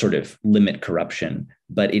sort of limit corruption,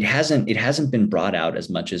 but it hasn't been brought out as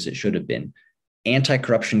much as it should have been.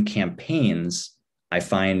 Anti-corruption campaigns, I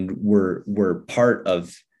find, were part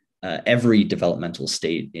of every developmental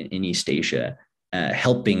state in East Asia,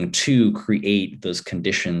 helping to create those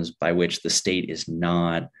conditions by which the state is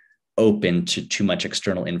not open to too much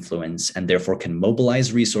external influence and therefore can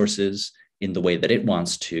mobilize resources in the way that it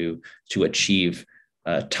wants to achieve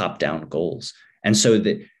top-down goals. And so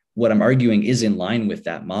that what I'm arguing is in line with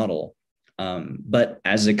that model. But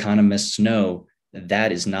as economists know,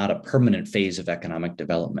 that is not a permanent phase of economic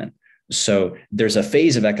development. So there's a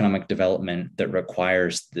phase of economic development that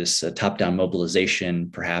requires this top-down mobilization,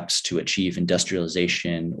 perhaps to achieve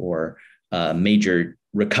industrialization or major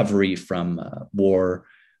recovery from war.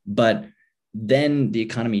 But then the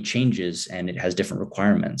economy changes and it has different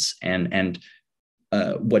requirements. And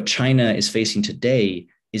what China is facing today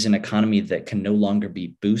is an economy that can no longer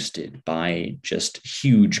be boosted by just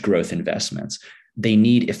huge growth investments. They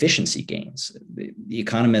need efficiency gains. The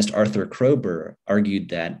economist Arthur Kroeber argued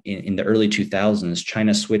that in the early 2000s,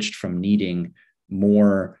 China switched from needing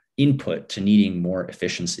more input to needing more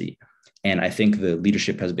efficiency. And I think the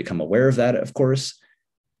leadership has become aware of that, of course.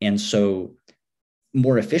 And so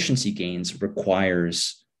more efficiency gains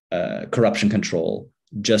requires corruption control,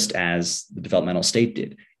 just as the developmental state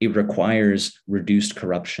did. It requires reduced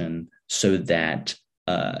corruption so that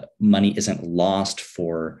money isn't lost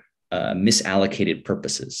for misallocated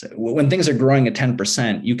purposes. When things are growing at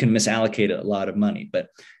 10%, you can misallocate a lot of money. But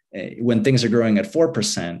when things are growing at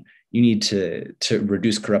 4%, you need to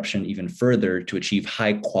reduce corruption even further to achieve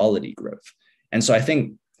high quality growth. And so I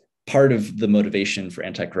think part of the motivation for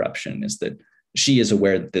anti-corruption is that Xi is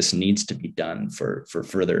aware that this needs to be done for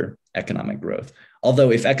further economic growth.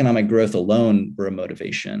 Although if economic growth alone were a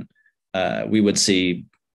motivation, we would see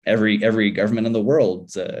every government in the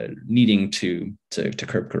world needing to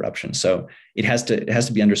curb corruption. So it has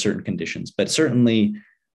to be under certain conditions. But certainly,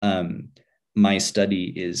 my study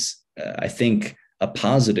is, I think, a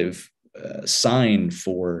positive sign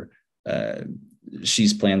for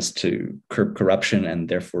Xi's plans to curb corruption and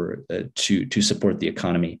therefore to support the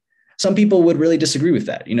economy. Some people would really disagree with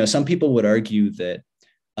that. Some people would argue that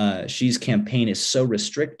Xi's campaign is so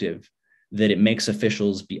restrictive that it makes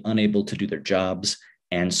officials be unable to do their jobs.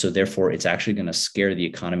 And so therefore, it's actually going to scare the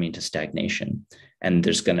economy into stagnation. And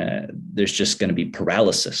there's just going to be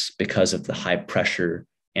paralysis because of the high pressure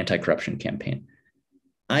anti-corruption campaign.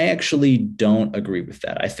 I actually don't agree with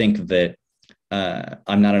that. I think that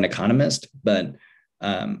I'm not an economist, but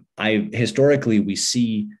historically, we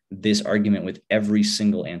see this argument with every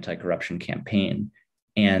single anti-corruption campaign.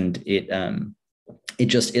 And it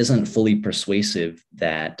just isn't fully persuasive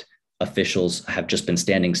that officials have just been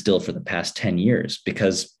standing still for the past 10 years,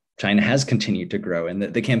 because China has continued to grow. And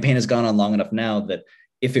the campaign has gone on long enough now that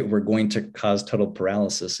if it were going to cause total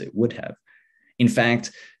paralysis, it would have. In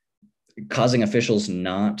fact, causing officials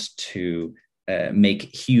not to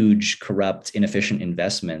make huge, corrupt, inefficient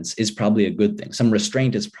investments is probably a good thing. Some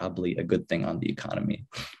restraint is probably a good thing on the economy.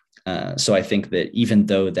 So I think that even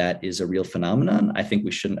though that is a real phenomenon, I think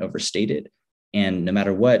we shouldn't overstate it. And no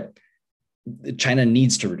matter what, China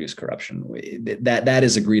needs to reduce corruption. That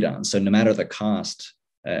is agreed on. So no matter the cost,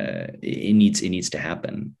 it needs to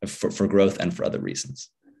happen for growth and for other reasons.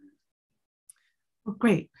 Well,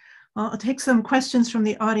 great. I'll take some questions from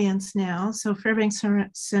the audience now. So Fairbanks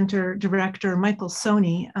Center Director Michael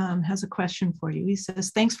Soni has a question for you. He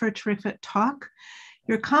says, thanks for a terrific talk.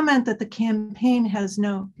 You comment that the campaign has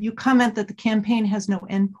no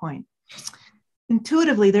endpoint.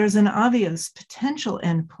 Intuitively, there's an obvious potential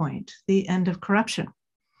endpoint, the end of corruption.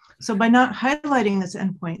 So by not highlighting this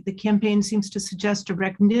endpoint, the campaign seems to suggest a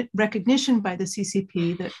recognition by the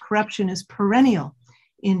CCP that corruption is perennial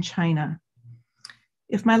in China.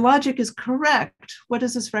 If my logic is correct, what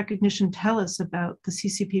does this recognition tell us about the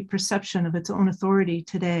CCP perception of its own authority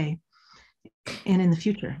today and in the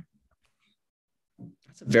future?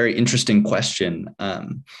 That's a very interesting question.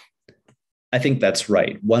 I think that's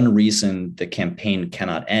right. One reason the campaign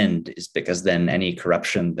cannot end is because then any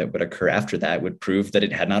corruption that would occur after that would prove that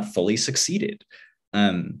it had not fully succeeded.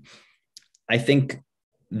 I think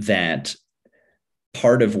that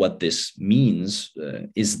part of what this means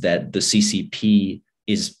is that the CCP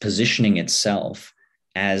is positioning itself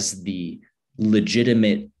as the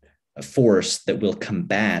legitimate force that will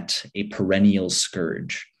combat a perennial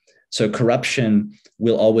scourge. So corruption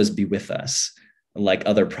will always be with us, like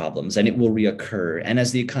other problems, and it will reoccur. And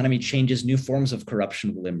as the economy changes, new forms of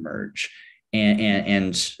corruption will emerge,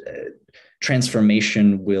 and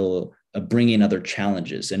transformation will bring in other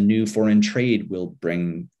challenges, and new foreign trade will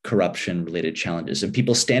bring corruption-related challenges, and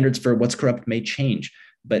people's standards for what's corrupt may change.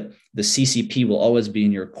 But the CCP will always be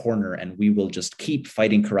in your corner, and we will just keep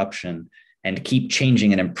fighting corruption and keep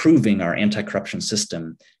changing and improving our anti-corruption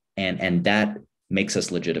system, and that makes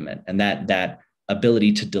us legitimate. And that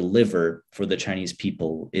ability to deliver for the Chinese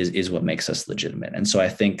people is what makes us legitimate. And so I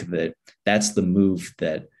think that that's the move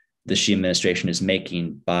that the Xi administration is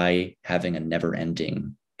making by having a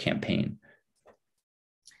never-ending campaign.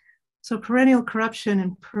 So perennial corruption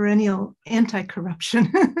and perennial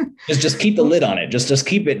anti-corruption. just keep the lid on it. Just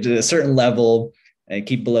keep it to a certain level and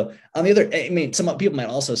keep below. On the other, I mean, some people might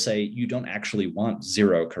also say you don't actually want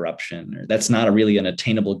zero corruption, or that's not really an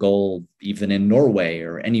attainable goal, even in Norway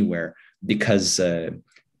or anywhere, because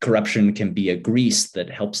corruption can be a grease that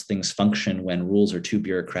helps things function when rules are too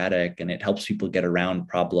bureaucratic, and it helps people get around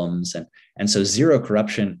problems. And so zero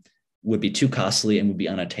corruption would be too costly and would be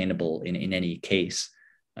unattainable in any case.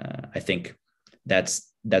 I think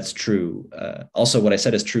that's true. Also, what I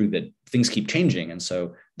said is true, that things keep changing. And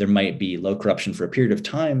so there might be low corruption for a period of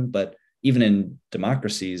time, but even in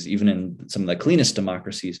democracies, even in some of the cleanest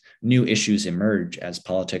democracies, new issues emerge as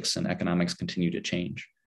politics and economics continue to change.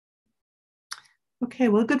 Okay,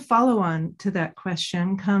 well, a good follow-on to that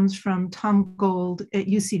question comes from Tom Gold at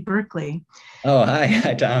UC Berkeley. Oh,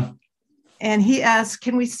 hi, Tom. And he asks,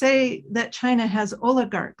 can we say that China has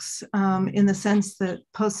oligarchs in the sense that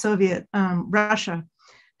post-Soviet Russia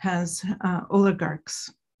has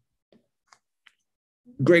oligarchs?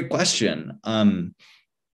 Great question.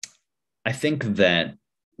 I think that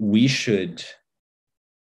we should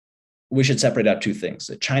separate out two things.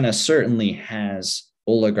 That China certainly has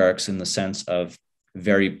oligarchs in the sense of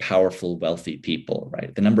very powerful, wealthy people,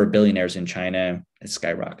 right? The number of billionaires in China is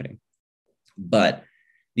skyrocketing. But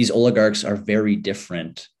these oligarchs are very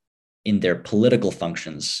different in their political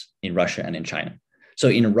functions in Russia and in China. So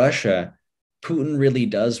in Russia, Putin really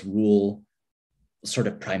does rule sort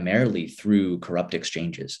of primarily through corrupt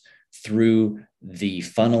exchanges, through the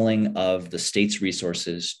funneling of the state's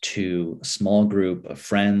resources to a small group of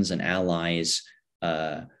friends and allies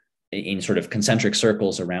in sort of concentric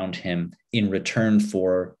circles around him in return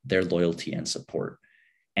for their loyalty and support.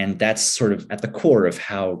 And that's sort of at the core of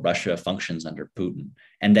how Russia functions under Putin.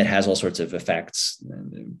 And that has all sorts of effects,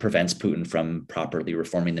 prevents Putin from properly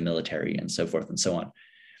reforming the military and so forth and so on.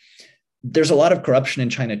 There's a lot of corruption in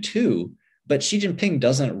China too, but Xi Jinping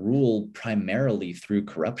doesn't rule primarily through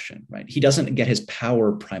corruption, right? He doesn't get his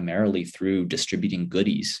power primarily through distributing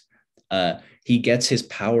goodies. He gets his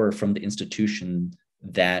power from the institution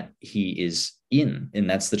that he is in, and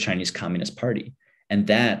that's the Chinese Communist Party. And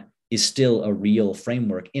that is still a real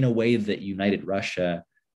framework in a way that united Russia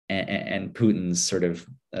and Putin's sort of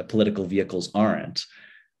political vehicles aren't.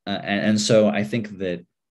 And so I think that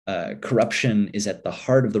corruption is at the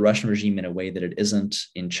heart of the Russian regime in a way that it isn't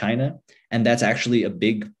in China. And that's actually a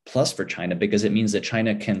big plus for China, because it means that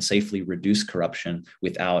China can safely reduce corruption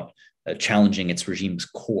without challenging its regime's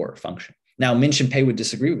core function. Now, Min Shinpei would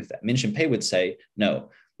disagree with that. Min Shinpei would say, no,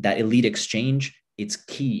 that elite exchange, it's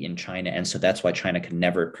key in China. And so that's why China can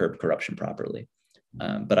never curb corruption properly.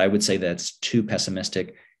 But I would say that's too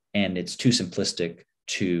pessimistic, and it's too simplistic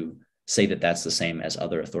to say that that's the same as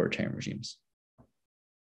other authoritarian regimes.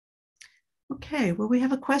 Okay, well, we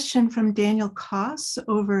have a question from Daniel Koss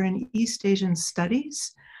over in East Asian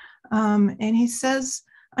Studies. And he says,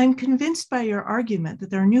 I'm convinced by your argument that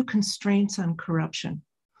there are new constraints on corruption.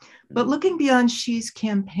 But looking beyond Xi's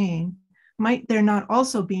campaign, might there not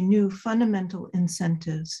also be new fundamental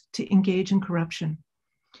incentives to engage in corruption?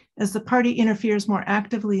 As the party interferes more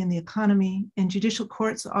actively in the economy and judicial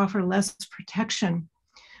courts offer less protection,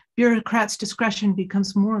 bureaucrats' discretion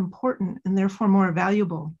becomes more important and therefore more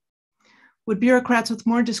valuable. Would bureaucrats with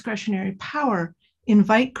more discretionary power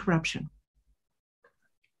invite corruption?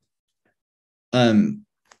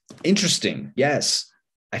 Interesting. Yes,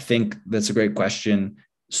 I think that's a great question.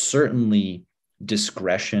 Certainly,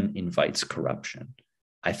 discretion invites corruption.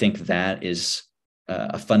 I think that is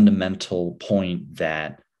a fundamental point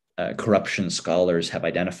that corruption scholars have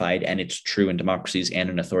identified, and it's true in democracies and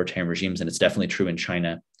in authoritarian regimes, and it's definitely true in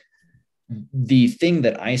China. The thing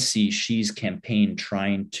that I see Xi's campaign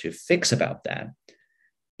trying to fix about that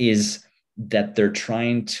is that they're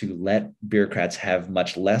trying to let bureaucrats have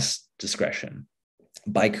much less discretion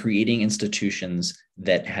by creating institutions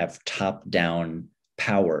that have top-down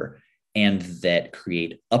power and that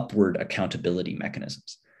create upward accountability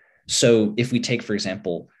mechanisms. So if we take, for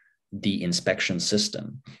example, the inspection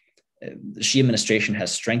system, the Xi administration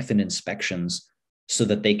has strengthened inspections so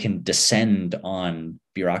that they can descend on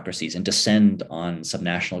bureaucracies and descend on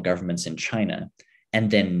subnational governments in China and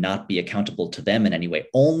then not be accountable to them in any way,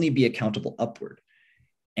 only be accountable upward,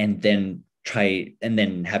 and then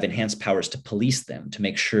have enhanced powers to police them to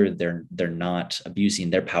make sure they're not abusing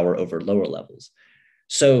their power over lower levels.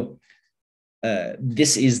 So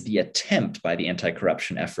this is the attempt by the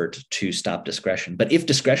anti-corruption effort to stop discretion. But if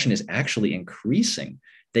discretion is actually increasing,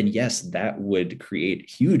 then yes, that would create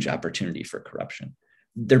huge opportunity for corruption.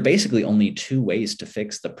 There are basically only two ways to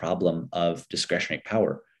fix the problem of discretionary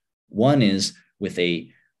power. One is with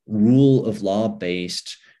a rule of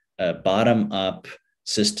law-based, bottom-up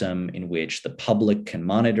system in which the public can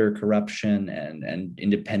monitor corruption and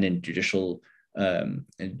independent judicial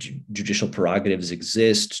prerogatives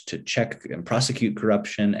exist to check and prosecute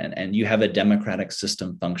corruption, and you have a democratic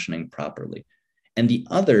system functioning properly. And the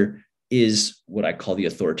other is what I call the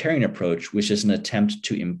authoritarian approach, which is an attempt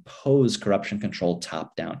to impose corruption control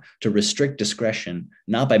top down, to restrict discretion,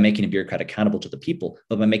 not by making a bureaucrat accountable to the people,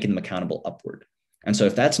 but by making them accountable upward. And so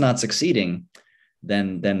if that's not succeeding,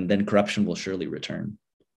 then corruption will surely return.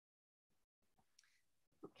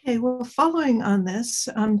 Okay, well, following on this,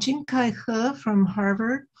 Jin-Kai He from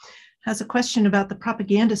Harvard has a question about the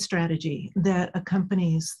propaganda strategy that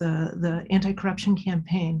accompanies the anti-corruption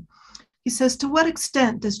campaign. He says, to what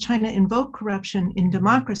extent does China invoke corruption in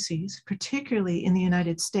democracies, particularly in the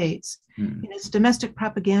United States, in its domestic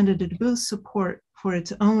propaganda to boost support for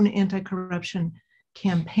its own anti-corruption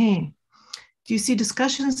campaign? Do you see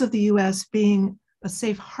discussions of the US being a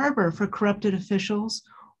safe harbor for corrupted officials,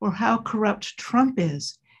 or how corrupt Trump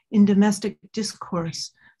is in domestic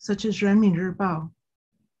discourse, such as Renmin Bao?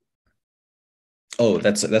 Oh,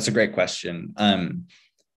 that's a great question.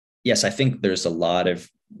 Yes, I think there's a lot of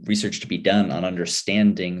research to be done on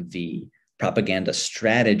understanding the propaganda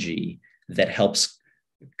strategy that helps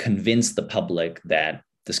convince the public that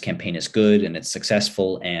this campaign is good and it's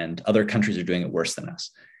successful and other countries are doing it worse than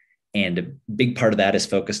us. And a big part of that is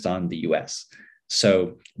focused on the US.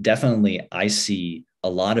 So definitely I see a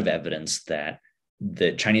lot of evidence that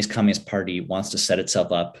the Chinese Communist Party wants to set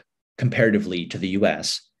itself up comparatively to the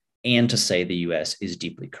US and to say the US is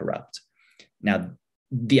deeply corrupt. Now,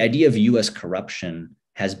 the idea of US corruption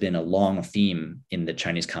has been a long theme in the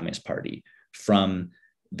Chinese Communist Party, from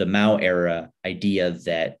the Mao era idea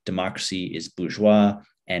that democracy is bourgeois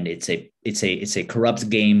and it's a corrupt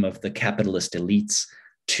game of the capitalist elites,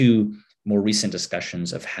 to more recent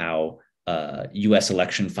discussions of how US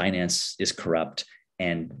election finance is corrupt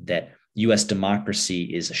and that US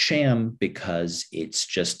democracy is a sham because it's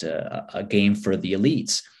just a game for the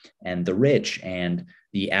elites and the rich, and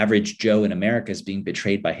the average Joe in America is being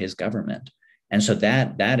betrayed by his government. And so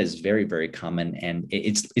that is very, very common, and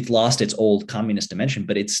it's lost its old communist dimension,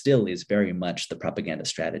 but it still is very much the propaganda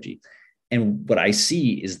strategy. And what I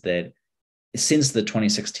see is that since the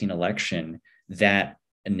 2016 election, that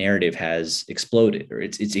narrative has exploded, or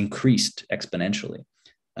it's increased exponentially.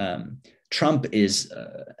 Trump is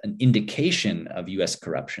an indication of US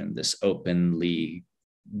corruption, this openly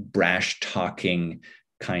brash talking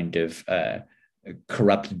kind of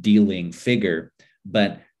corrupt dealing figure,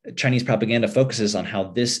 but Chinese propaganda focuses on how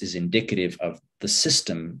this is indicative of the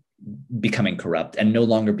system becoming corrupt and no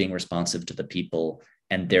longer being responsive to the people,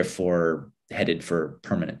 and therefore headed for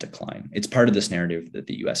permanent decline. It's part of this narrative that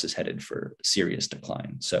the US is headed for serious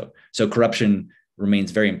decline. So corruption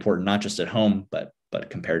remains very important, not just at home, but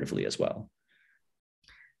comparatively as well.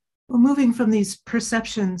 Well, moving from these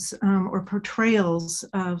perceptions or portrayals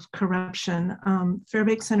of corruption,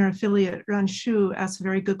 Fairbanks Center affiliate Ran Shu asked a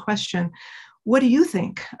very good question. What do you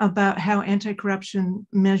think about how anti-corruption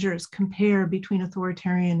measures compare between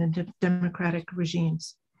authoritarian and democratic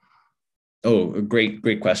regimes? Oh, a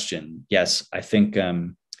great question. Yes, I think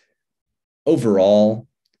overall,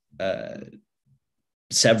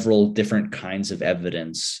 several different kinds of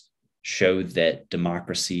evidence show that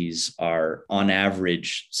democracies are, on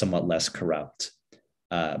average, somewhat less corrupt.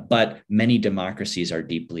 But many democracies are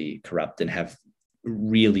deeply corrupt and have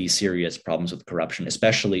really serious problems with corruption,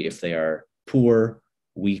 especially if they are poor,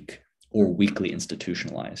 weak, or weakly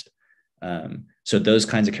institutionalized. So those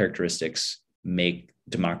kinds of characteristics make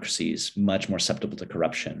democracies much more susceptible to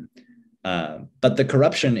corruption. But the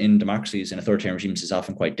corruption in democracies and authoritarian regimes is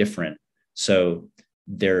often quite different. So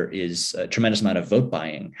there is a tremendous amount of vote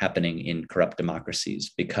buying happening in corrupt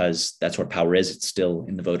democracies because that's where power is. It's still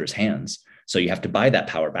in the voters' hands. So you have to buy that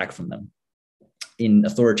power back from them. In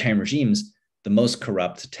authoritarian regimes, the most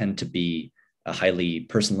corrupt tend to be highly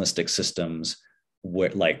personalistic systems where,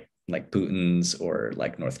 like Putin's or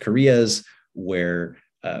like North Korea's, where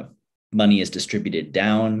money is distributed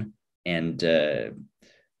down and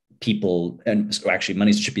money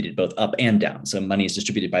is distributed both up and down. So money is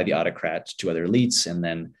distributed by the autocrat to other elites, and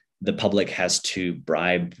then the public has to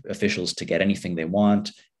bribe officials to get anything they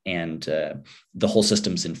want. And the whole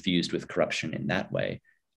system's infused with corruption in that way.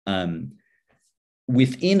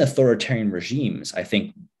 Within authoritarian regimes, I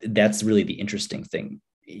think that's really the interesting thing.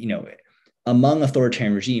 Among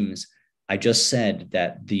authoritarian regimes, I just said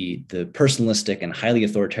that the personalistic and highly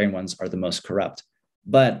authoritarian ones are the most corrupt.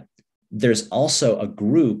 But there's also a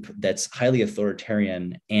group that's highly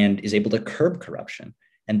authoritarian and is able to curb corruption.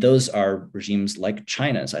 And those are regimes like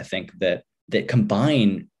China's, I think, that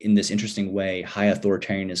combine in this interesting way high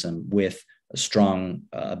authoritarianism with a strong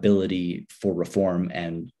ability for reform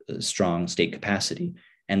and strong state capacity.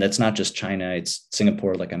 And that's not just China, it's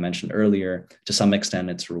Singapore, like I mentioned earlier. To some extent,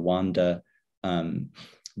 it's Rwanda.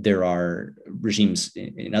 There are regimes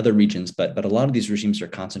in other regions, but a lot of these regimes are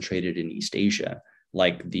concentrated in East Asia,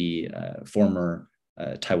 like the former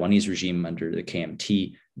Taiwanese regime under the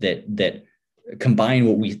KMT, that combine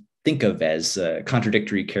what we think of as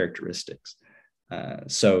contradictory characteristics.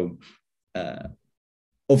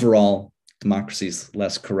 Overall, democracy is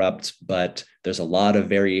less corrupt, but there's a lot of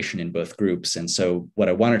variation in both groups. And so what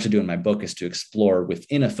I wanted to do in my book is to explore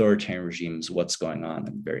within authoritarian regimes what's going on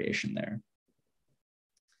and variation there.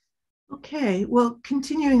 Okay, well,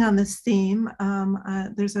 continuing on this theme,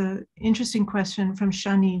 there's an interesting question from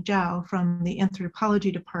Shani Zhao from the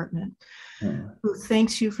Anthropology Department, who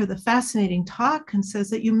thanks you for the fascinating talk and says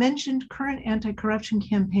that you mentioned current anti-corruption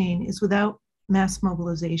campaign is without mass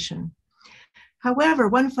mobilization. However,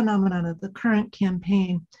 one phenomenon that the current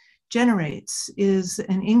campaign generates is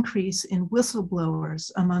an increase in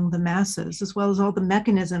whistleblowers among the masses, as well as all the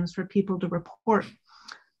mechanisms for people to report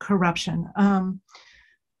corruption.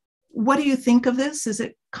 What do you think of this? Is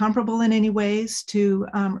it comparable in any ways to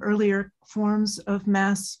earlier forms of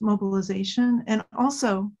mass mobilization? And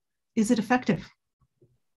also, is it effective?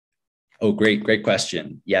 Oh, great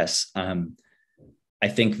question. Yes. I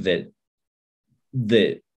think that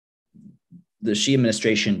the Xi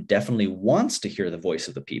administration definitely wants to hear the voice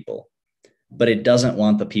of the people, but it doesn't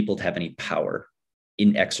want the people to have any power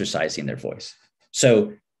in exercising their voice.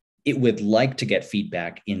 So it would like to get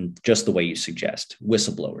feedback in just the way you suggest: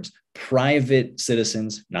 whistleblowers, private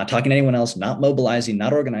citizens, not talking to anyone else, not mobilizing,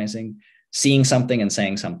 not organizing, seeing something and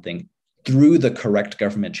saying something through the correct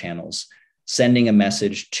government channels, sending a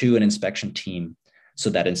message to an inspection team so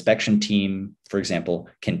that inspection team, for example,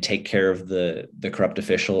 can take care of the corrupt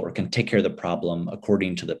official or can take care of the problem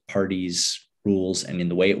according to the party's rules and in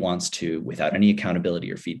the way it wants to, without any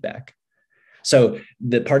accountability or feedback. So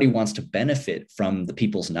the party wants to benefit from the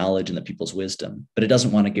people's knowledge and the people's wisdom, but it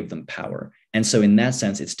doesn't want to give them power. And so in that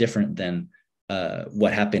sense, it's different than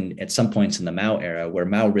what happened at some points in the Mao era, where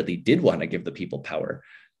Mao really did want to give the people power,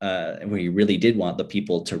 where he really did want the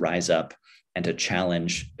people to rise up and to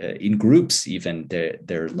challenge in groups, even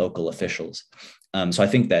their local officials. So I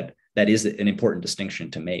think that is an important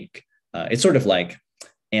distinction to make. It's sort of like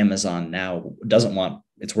Amazon now doesn't want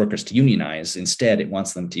its workers to unionize. Instead, it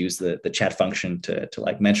wants them to use the chat function to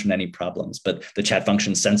like mention any problems, but the chat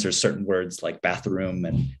function censors certain words like bathroom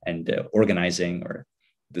and organizing, or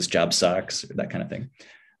this job sucks, or that kind of thing.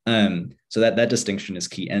 So that distinction is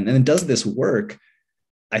key. And does this work?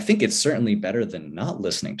 I think it's certainly better than not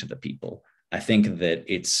listening to the people. I think that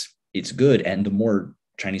it's good, and the more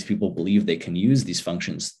Chinese people believe they can use these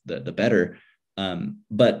functions, the better.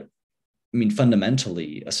 But I mean,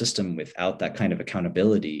 fundamentally, a system without that kind of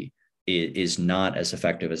accountability is not as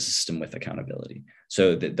effective as a system with accountability.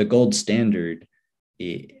 So the gold standard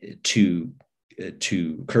to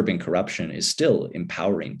curbing corruption is still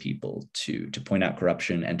empowering people to point out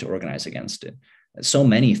corruption and to organize against it. So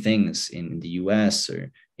many things in the US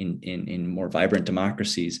or in more vibrant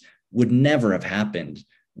democracies would never have happened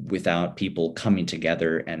without people coming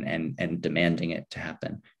together and demanding it to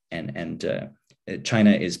happen. And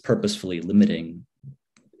China is purposefully limiting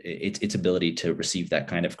its ability to receive that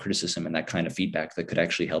kind of criticism and that kind of feedback that could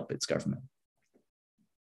actually help its government.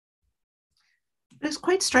 It's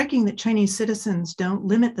quite striking that Chinese citizens don't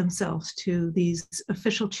limit themselves to these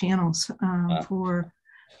official channels for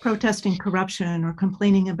protesting corruption or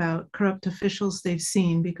complaining about corrupt officials they've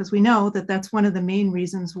seen, because we know that that's one of the main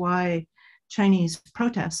reasons why Chinese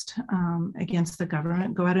protest against the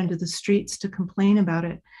government, go out into the streets to complain about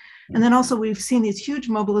it. And then also we've seen these huge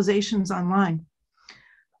mobilizations online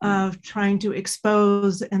of trying to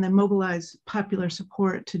expose and then mobilize popular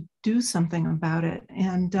support to do something about it.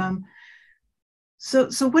 And so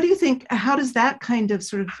what do you think, how does that kind of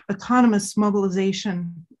sort of autonomous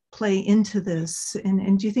mobilization play into this?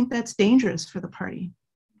 And do you think that's dangerous for the party?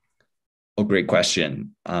 Oh, great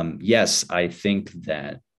question. Yes, I think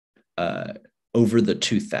that over the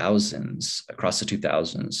 2000s, across the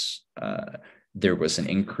 2000s, there was an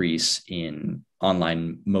increase in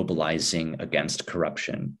online mobilizing against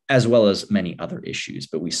corruption, as well as many other issues.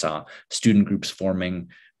 But we saw student groups forming.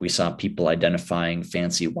 We saw people identifying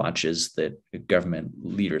fancy watches that government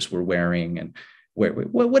leaders were wearing. And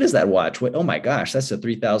what is that watch? Oh my gosh, that's a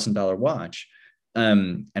 $3,000 watch.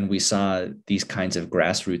 And we saw these kinds of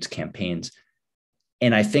grassroots campaigns.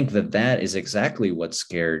 And I think that is exactly what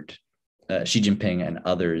scared Xi Jinping and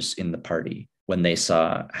others in the party when they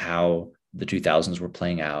saw how the 2000s were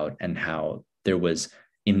playing out and how there was,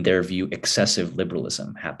 in their view, excessive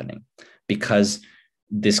liberalism happening. Because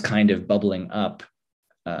this kind of bubbling up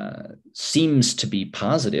seems to be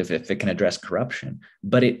positive if it can address corruption,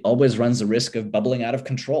 but it always runs the risk of bubbling out of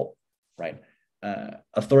control, right?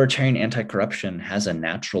 Authoritarian anti-corruption has a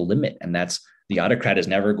natural limit, and that's the autocrat is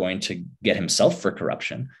never going to get himself for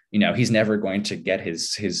corruption. He's never going to get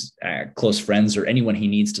his close friends or anyone he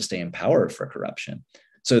needs to stay in power for corruption.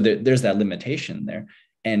 So there's that limitation there.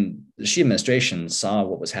 And the Xi administration saw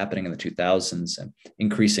what was happening in the 2000s and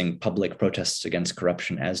increasing public protests against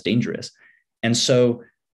corruption as dangerous. And so,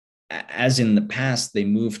 as in the past, they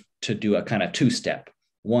moved to do a kind of two-step.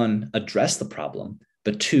 One, address the problem,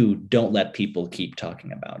 but two, don't let people keep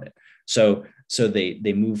talking about it. So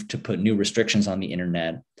they moved to put new restrictions on the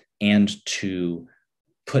internet and to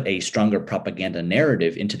put a stronger propaganda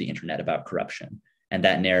narrative into the internet about corruption. And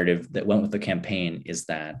that narrative that went with the campaign is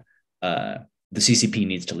that the CCP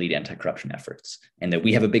needs to lead anti-corruption efforts, and that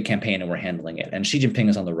we have a big campaign and we're handling it. And Xi Jinping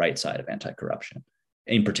is on the right side of anti-corruption,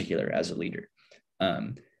 in particular as a leader.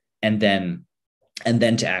 And then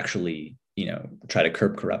to actually, try to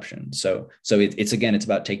curb corruption. So it's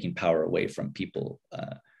about taking power away from people.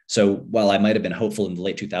 So while I might have been hopeful in the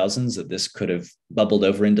late 2000s that this could have bubbled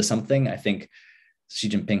over into something, I think Xi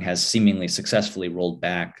Jinping has seemingly successfully rolled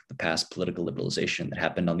back the past political liberalization that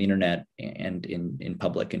happened on the internet and in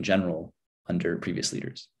public in general under previous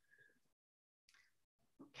leaders.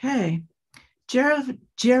 Okay.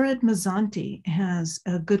 Jared Mazzanti has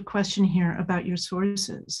a good question here about your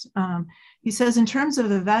sources. He says, in terms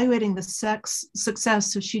of evaluating the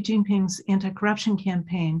success of Xi Jinping's anti-corruption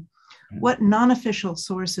campaign, what non-official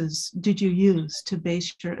sources did you use to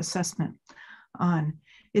base your assessment on?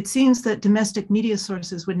 It seems that domestic media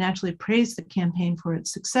sources would naturally praise the campaign for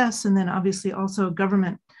its success, and then obviously also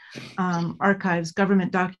government archives,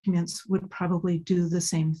 government documents would probably do the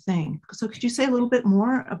same thing. So could you say a little bit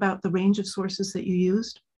more about the range of sources that you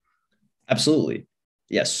used? Absolutely.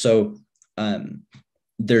 Yes. So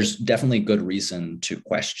there's definitely good reason to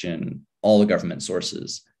question all the government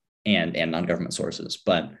sources and non-government sources,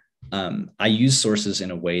 but I use sources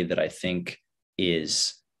in a way that I think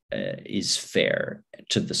is fair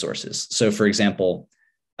to the sources. So for example,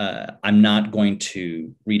 I'm not going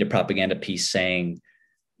to read a propaganda piece saying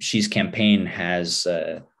Xi's campaign has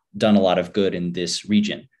done a lot of good in this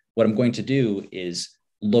region. What I'm going to do is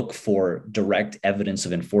look for direct evidence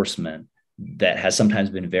of enforcement that has sometimes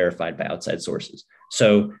been verified by outside sources.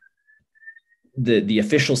 So the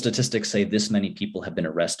official statistics say this many people have been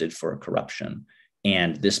arrested for corruption,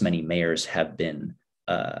 and this many mayors have been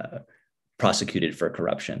prosecuted for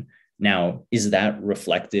corruption. Now, is that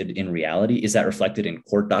reflected in reality? Is that reflected in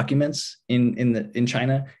court documents in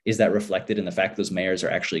China? Is that reflected in the fact those mayors are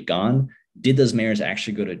actually gone? Did those mayors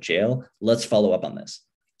actually go to jail? Let's follow up on this.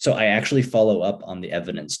 So I actually follow up on the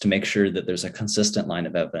evidence to make sure that there's a consistent line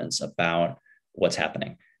of evidence about what's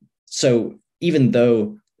happening. So even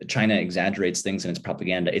though China exaggerates things in its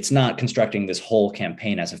propaganda, it's not constructing this whole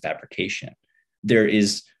campaign as a fabrication.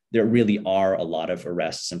 There really are a lot of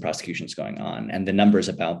arrests and prosecutions going on, and the numbers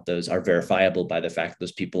about those are verifiable by the fact that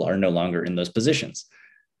those people are no longer in those positions.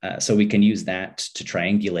 So we can use that to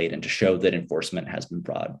triangulate and to show that enforcement has been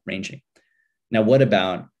broad-ranging. Now, what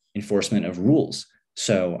about enforcement of rules?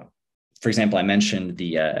 So, for example, I mentioned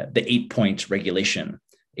the 8-point regulation,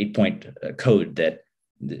 8-point code that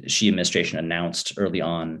the Xi administration announced early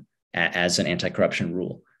on as an anti-corruption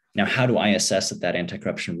rule. Now, how do I assess that that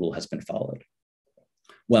anti-corruption rule has been followed?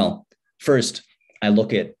 Well, first, I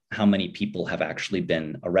look at how many people have actually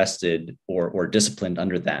been arrested or disciplined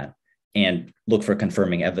under that and look for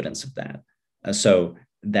confirming evidence of that. So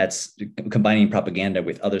that's combining propaganda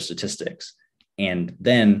with other statistics. And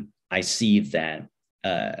then I see that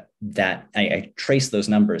I trace those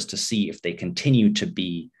numbers to see if they continue to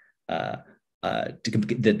be,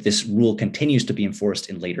 that this rule continues to be enforced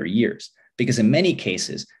in later years. Because in many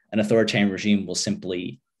cases, an authoritarian regime will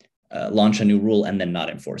simply launch a new rule and then not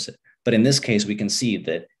enforce it. But in this case, we can see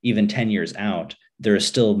that even 10 years out, there are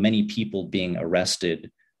still many people being arrested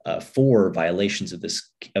for violations of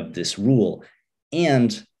this rule.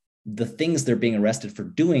 And the things they're being arrested for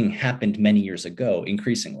doing happened many years ago,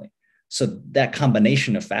 increasingly. So that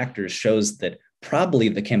combination of factors shows that probably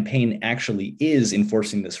the campaign actually is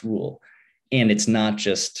enforcing this rule. And it's not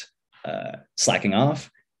just slacking off,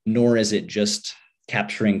 nor is it just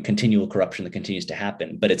capturing continual corruption that continues to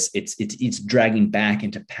happen, but it's dragging back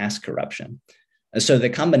into past corruption. So a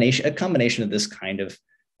combination of this kind of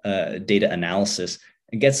data analysis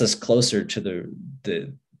gets us closer to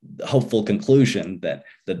the hopeful conclusion that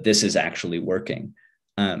this is actually working.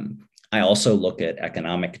 I also look at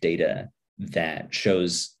economic data that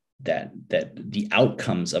shows that the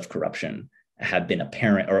outcomes of corruption have been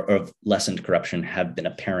apparent, or of lessened corruption have been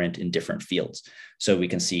apparent in different fields. So we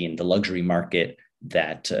can see in the luxury market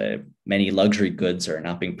that many luxury goods are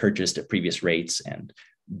not being purchased at previous rates, and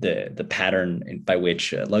the pattern by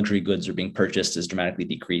which luxury goods are being purchased is dramatically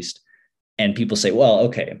decreased. And people say, well,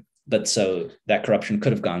 okay, but so that corruption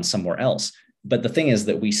could have gone somewhere else. But the thing is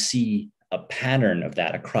that we see a pattern of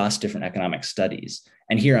that across different economic studies.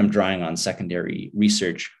 And here I'm drawing on secondary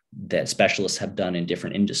research that specialists have done in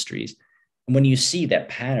different industries. And when you see that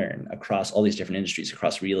pattern across all these different industries,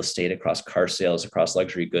 across real estate, across car sales, across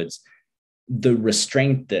luxury goods, the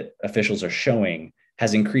restraint that officials are showing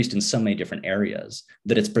has increased in so many different areas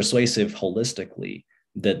that it's persuasive holistically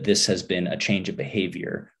that this has been a change of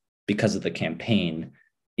behavior because of the campaign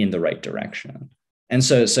in the right direction. And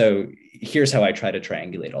so here's how I try to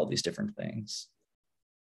triangulate all these different things.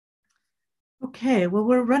 Okay, well,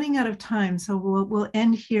 we're running out of time, so we'll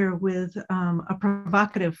end here with a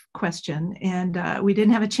provocative question. And we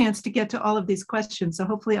didn't have a chance to get to all of these questions, so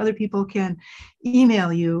hopefully other people can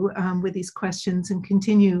email you with these questions and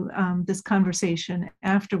continue this conversation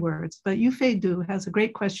afterwards. But Yufei Du has a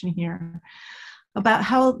great question here about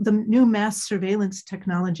how the new mass surveillance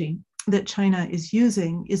technology that China is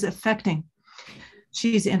using is affecting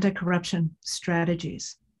Xi's anti-corruption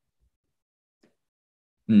strategies.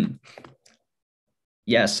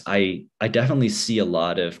 Yes, I definitely see a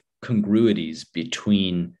lot of congruities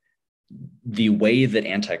between the way that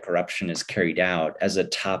anti-corruption is carried out as a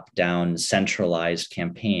top-down centralized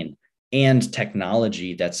campaign and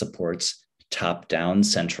technology that supports top-down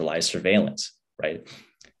centralized surveillance, right?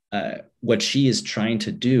 What Xi is trying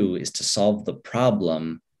to do is to solve the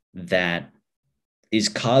problem that is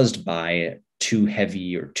caused by too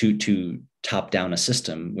heavy or too top-down a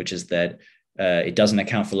system, which is that it doesn't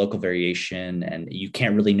account for local variation, and you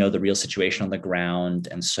can't really know the real situation on the ground.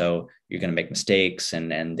 And so you're going to make mistakes,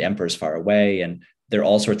 and the emperor's far away. And there are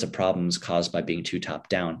all sorts of problems caused by being too top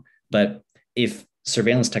down. But if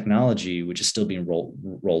surveillance technology, which is still being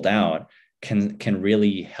rolled out, can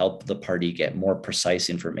really help the party get more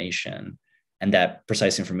precise information, and that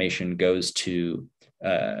precise information goes to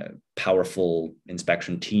powerful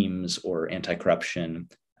inspection teams or anti-corruption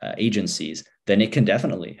agencies, then it can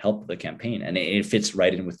definitely help the campaign. And it fits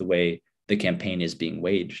right in with the way the campaign is being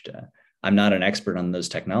waged. I'm not an expert on those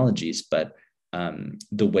technologies, but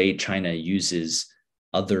the way China uses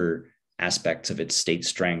other aspects of its state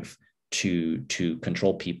strength to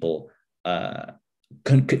control people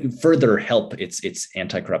further help its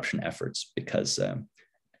anti-corruption efforts, because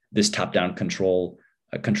this top-down control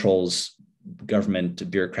controls government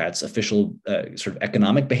bureaucrats' official sort of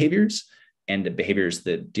economic behaviors and behaviors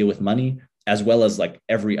that deal with money, as well as like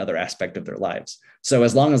every other aspect of their lives. So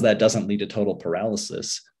as long as that doesn't lead to total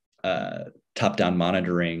paralysis, top-down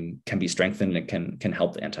monitoring can be strengthened and can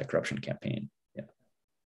help the anti-corruption campaign. Yeah.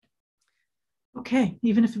 Okay,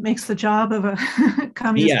 even if it makes the job of a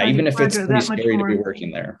communist party even if it's that pretty much scary to more be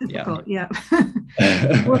working there. difficult. Yeah.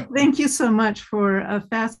 Well, thank you so much for a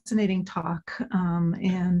fascinating talk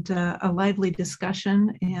and a lively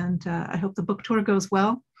discussion. And I hope the book tour goes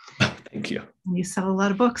well. Thank you. And you sell a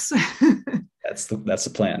lot of books. That's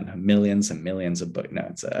the plan. Millions and millions of books. No,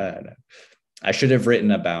 it's I should have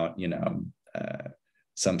written about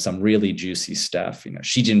some really juicy stuff.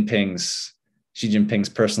 Xi Jinping's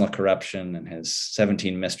personal corruption and his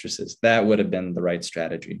 17 mistresses. That would have been the right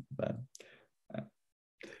strategy, but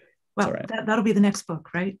well, right. That'll be the next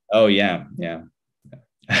book, right? Oh yeah.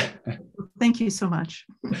 Thank you so much.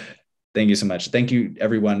 Thank you so much. Thank you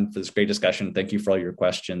everyone for this great discussion. Thank you for all your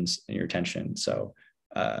questions and your attention. So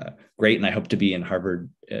great, and I hope to be in Harvard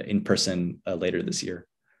in person later this year.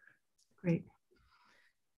 Great.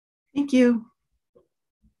 Thank you.